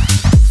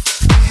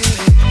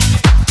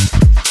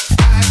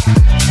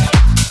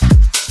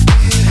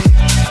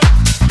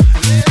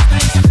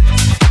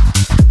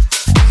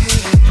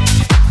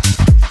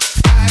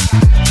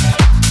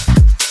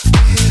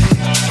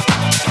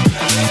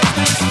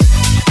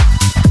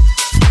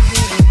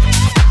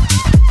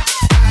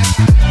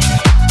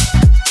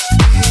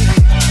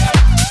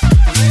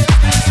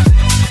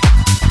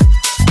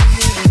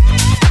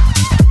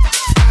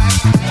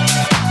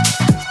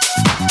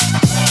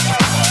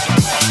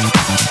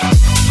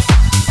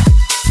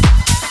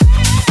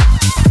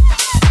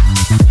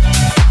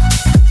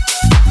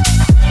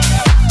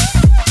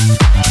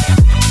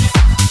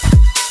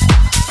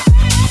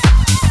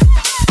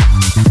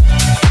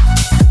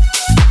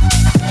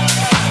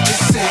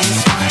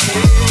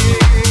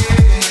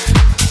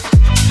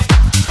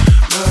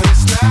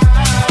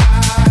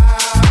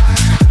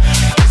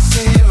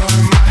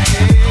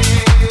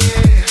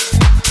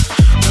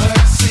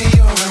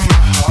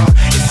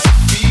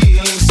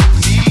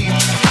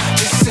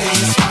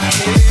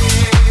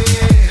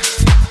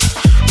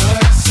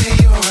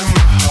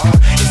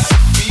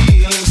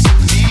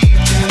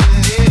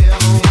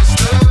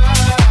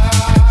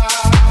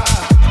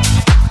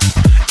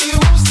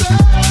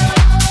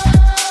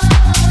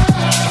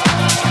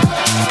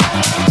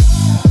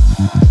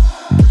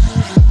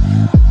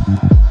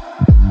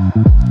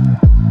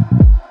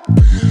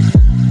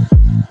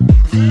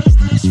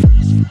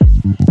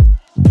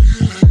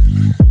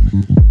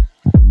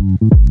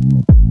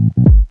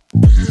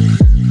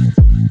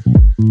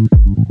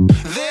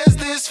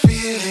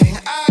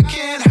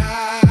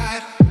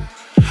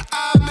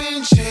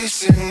been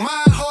chasing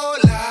my whole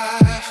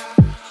life.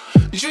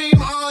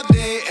 Dream all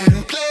day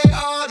and play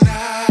all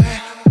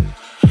night.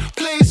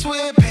 Place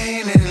where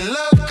pain and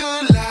love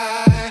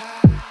collide.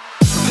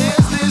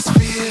 There's this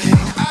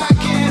feeling I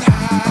can't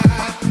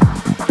hide.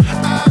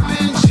 I've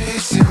been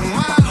chasing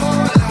my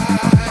whole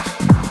life.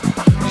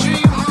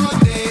 Dream all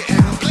day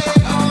and play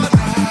all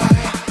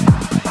night.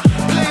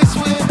 Place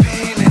where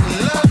pain and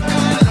love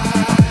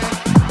collide.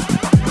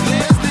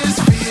 There's this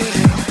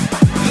feeling.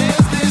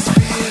 There's this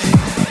feeling.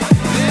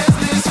 There's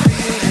this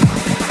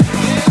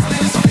feeling.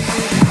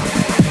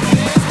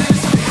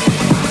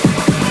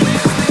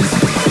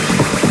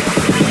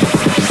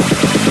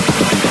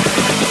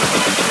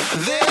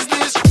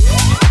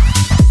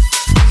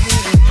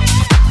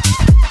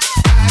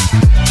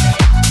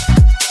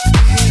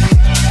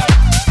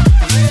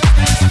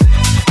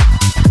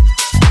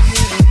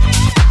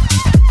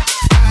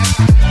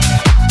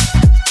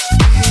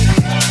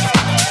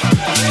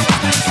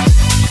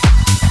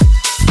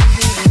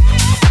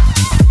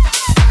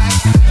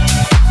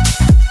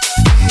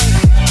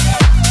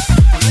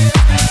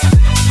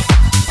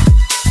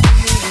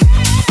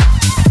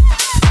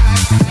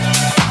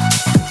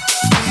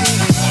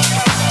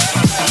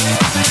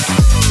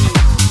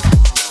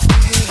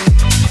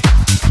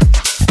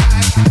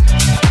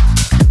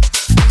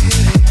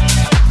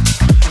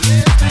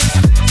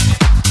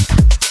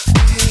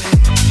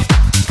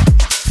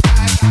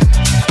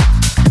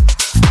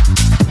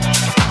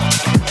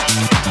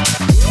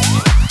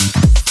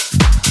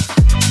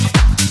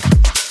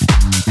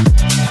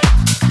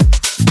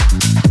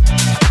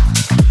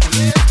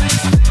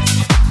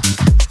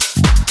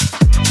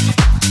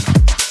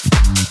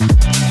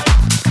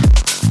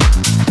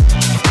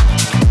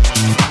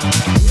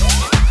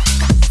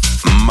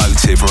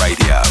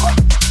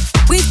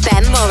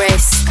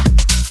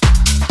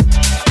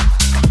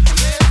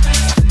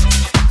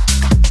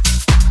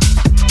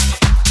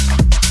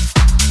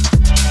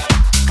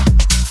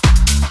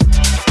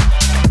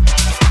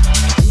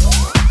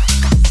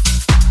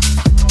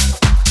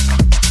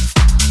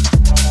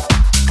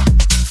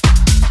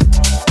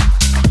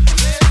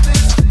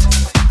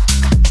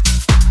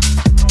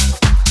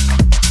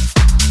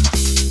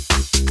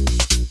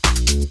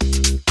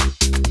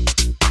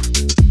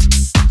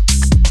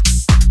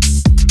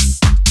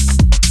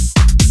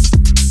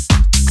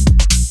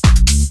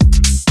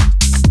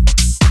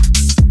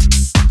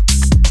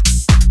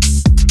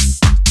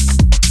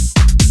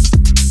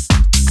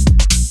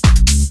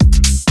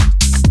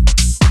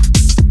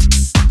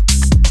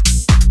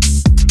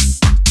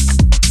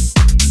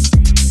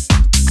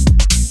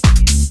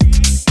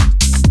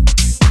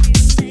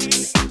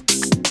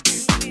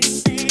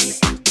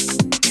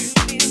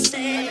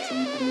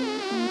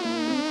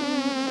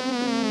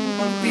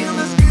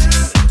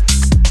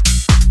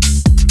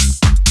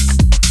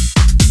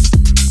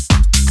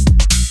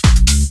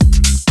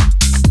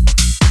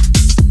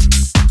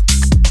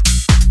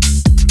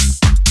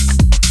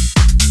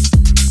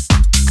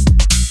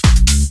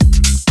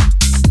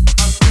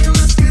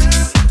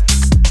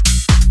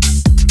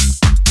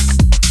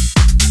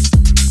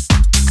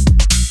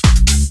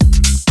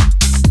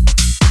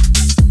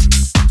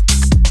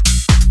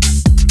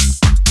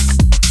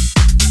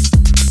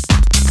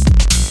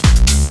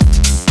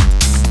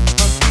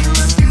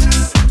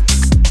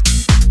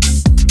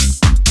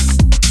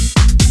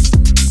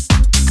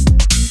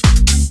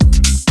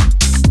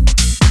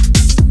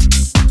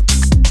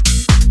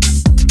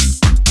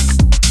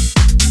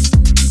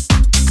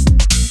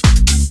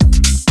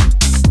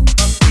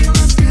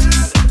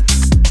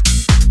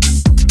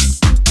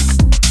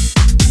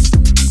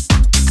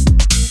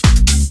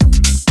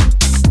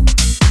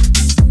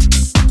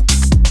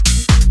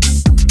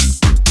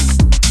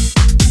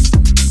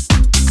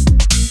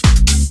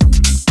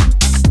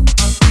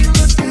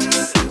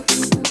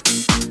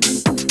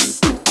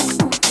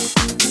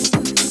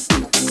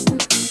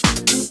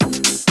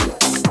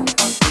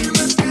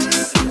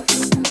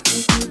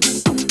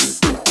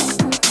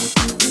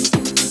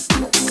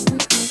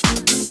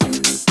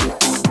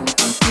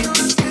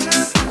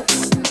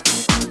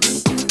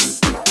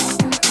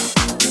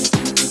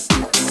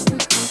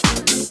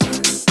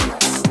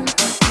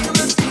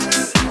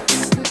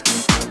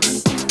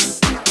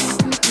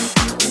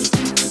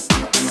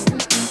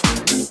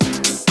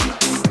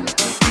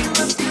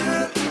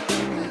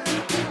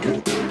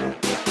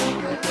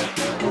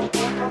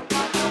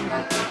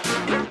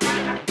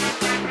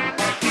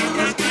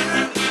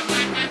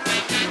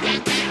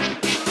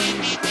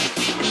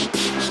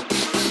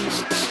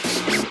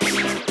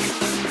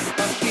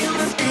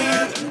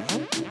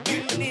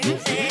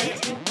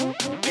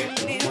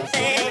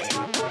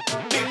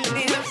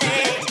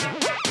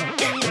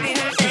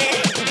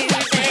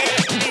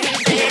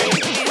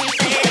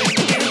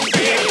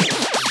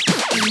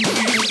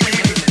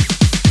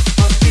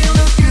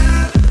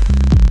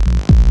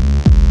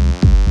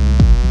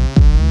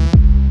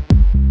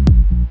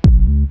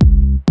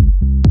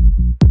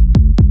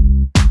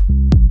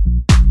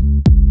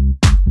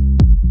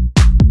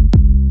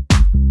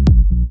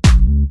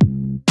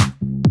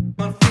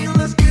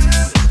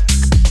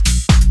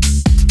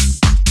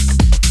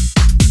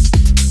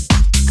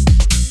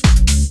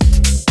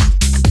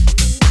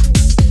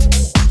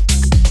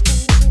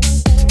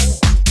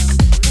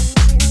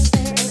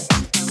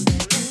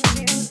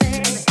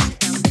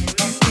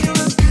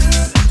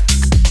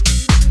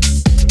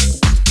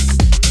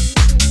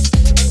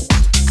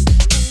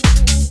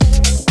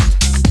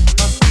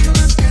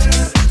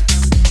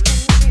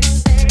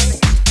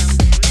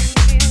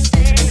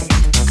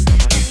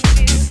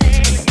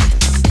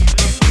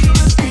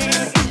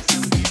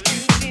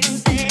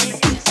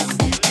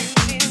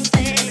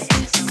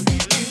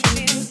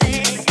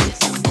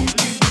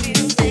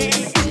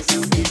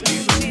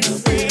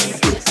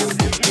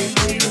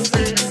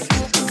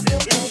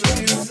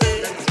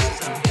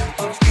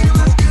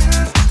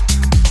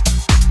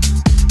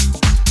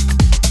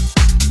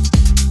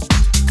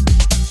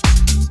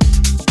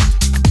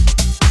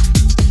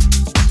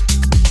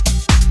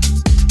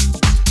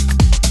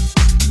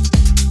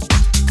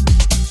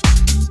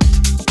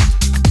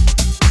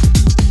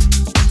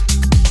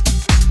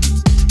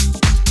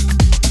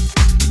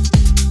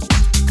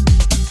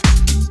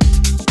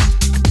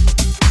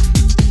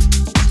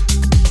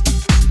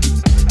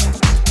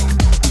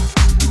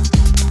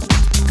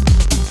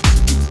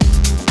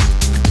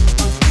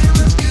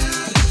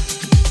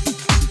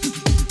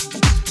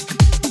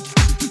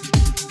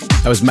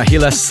 That was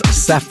Mahilas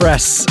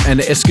Safras and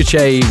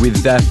Escuche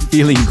with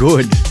Feeling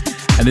Good.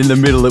 And in the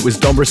middle, it was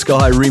Dombra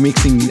Sky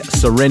remixing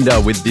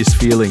Surrender with This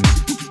Feeling.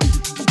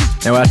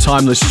 Now, our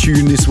timeless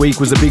tune this week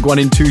was a big one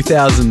in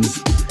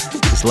 2000s.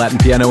 This Latin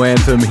piano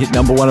anthem hit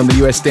number 1 on the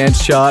US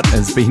dance chart and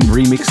has been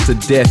remixed to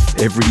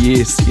death every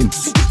year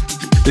since.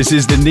 This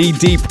is the Knee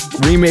Deep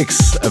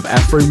remix of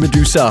Afro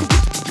Medusa,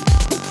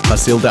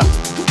 Basilda.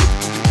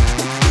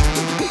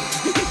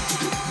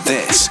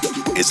 This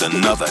is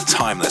another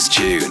timeless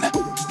tune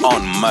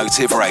on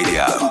Motive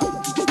Radio.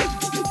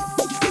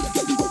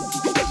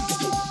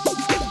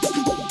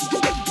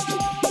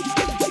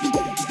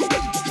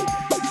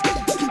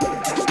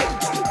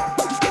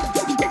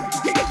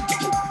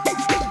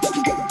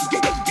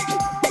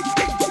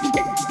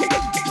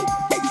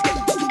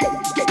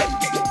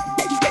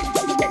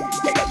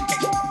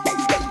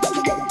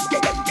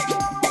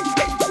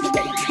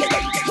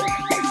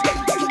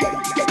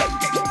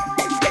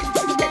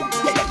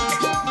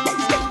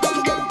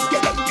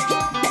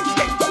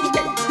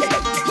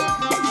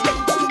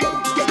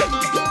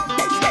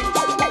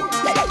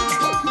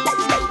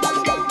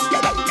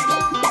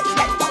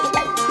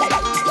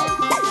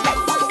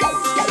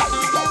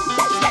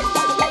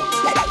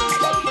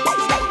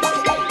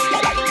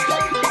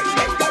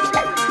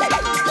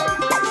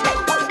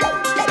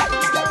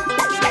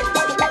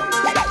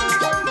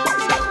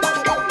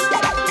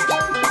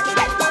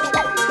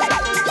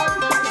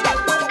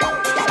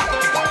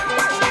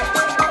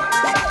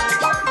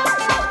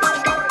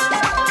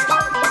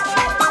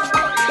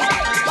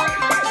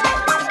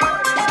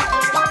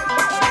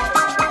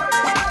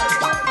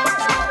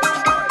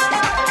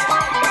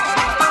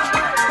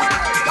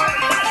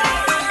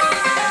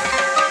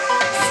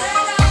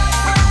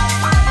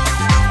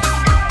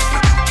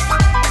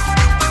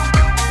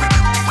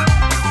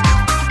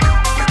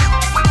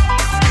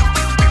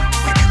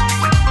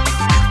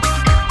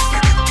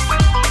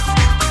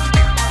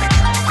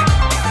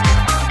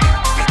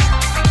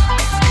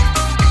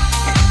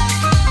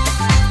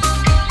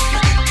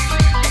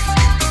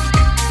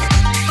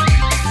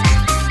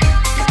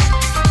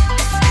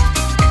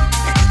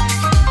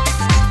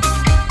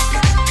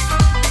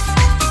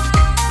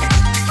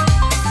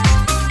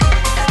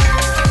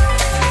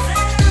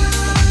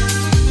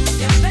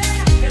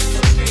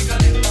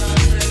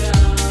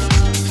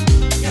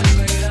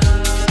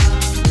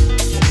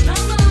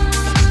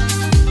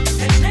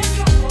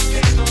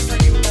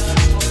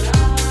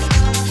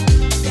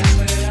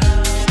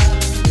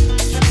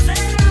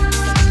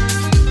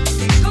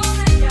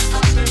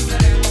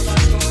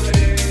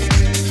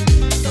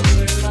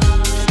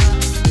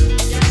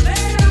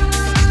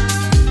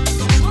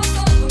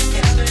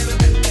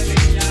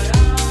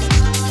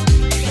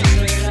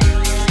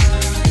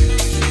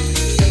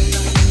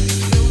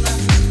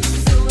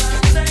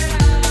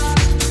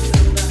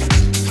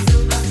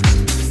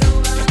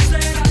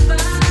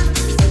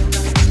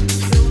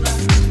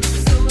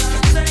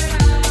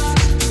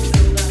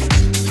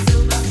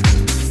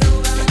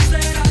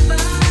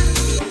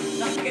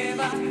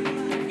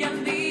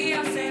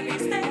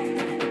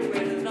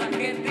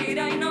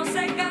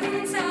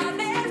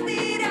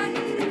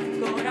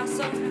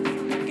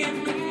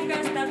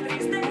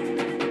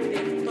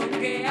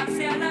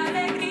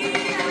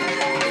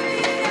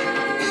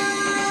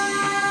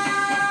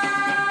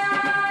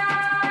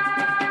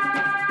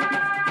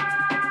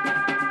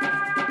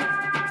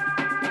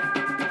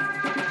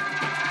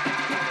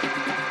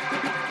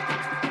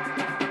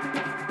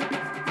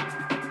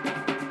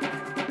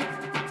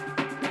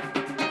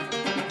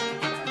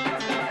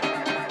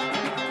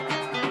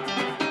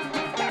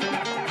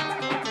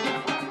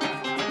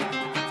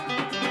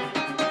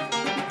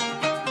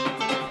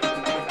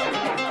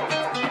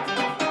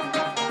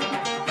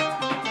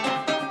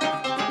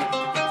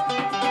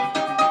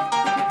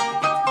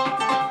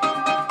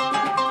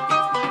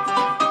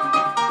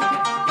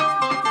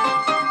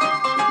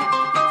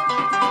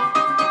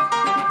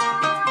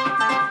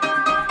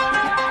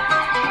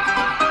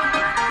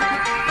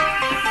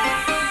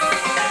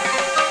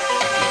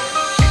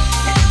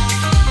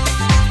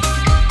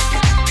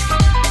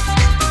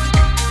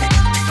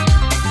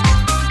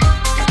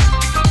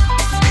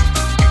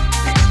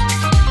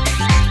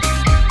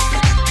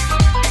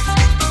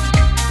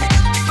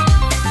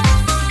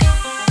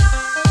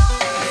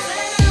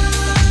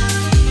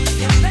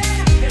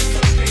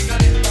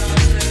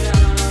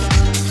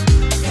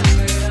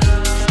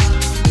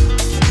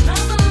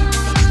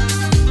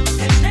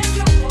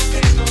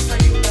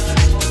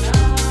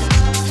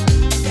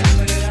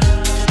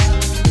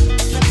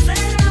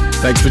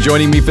 Thanks for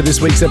joining me for this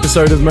week's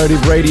episode of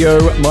Motive Radio.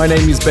 My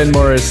name is Ben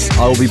Morris.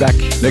 I will be back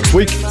next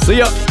week. See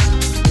ya.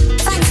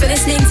 Thanks for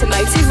listening to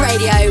Motive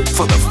Radio.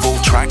 For the full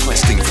track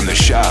listing from the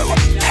show,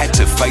 head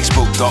to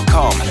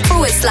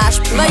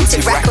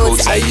facebook.com/Motive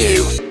Records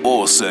AU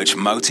or search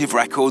Motive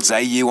Records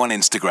AU on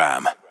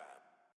Instagram.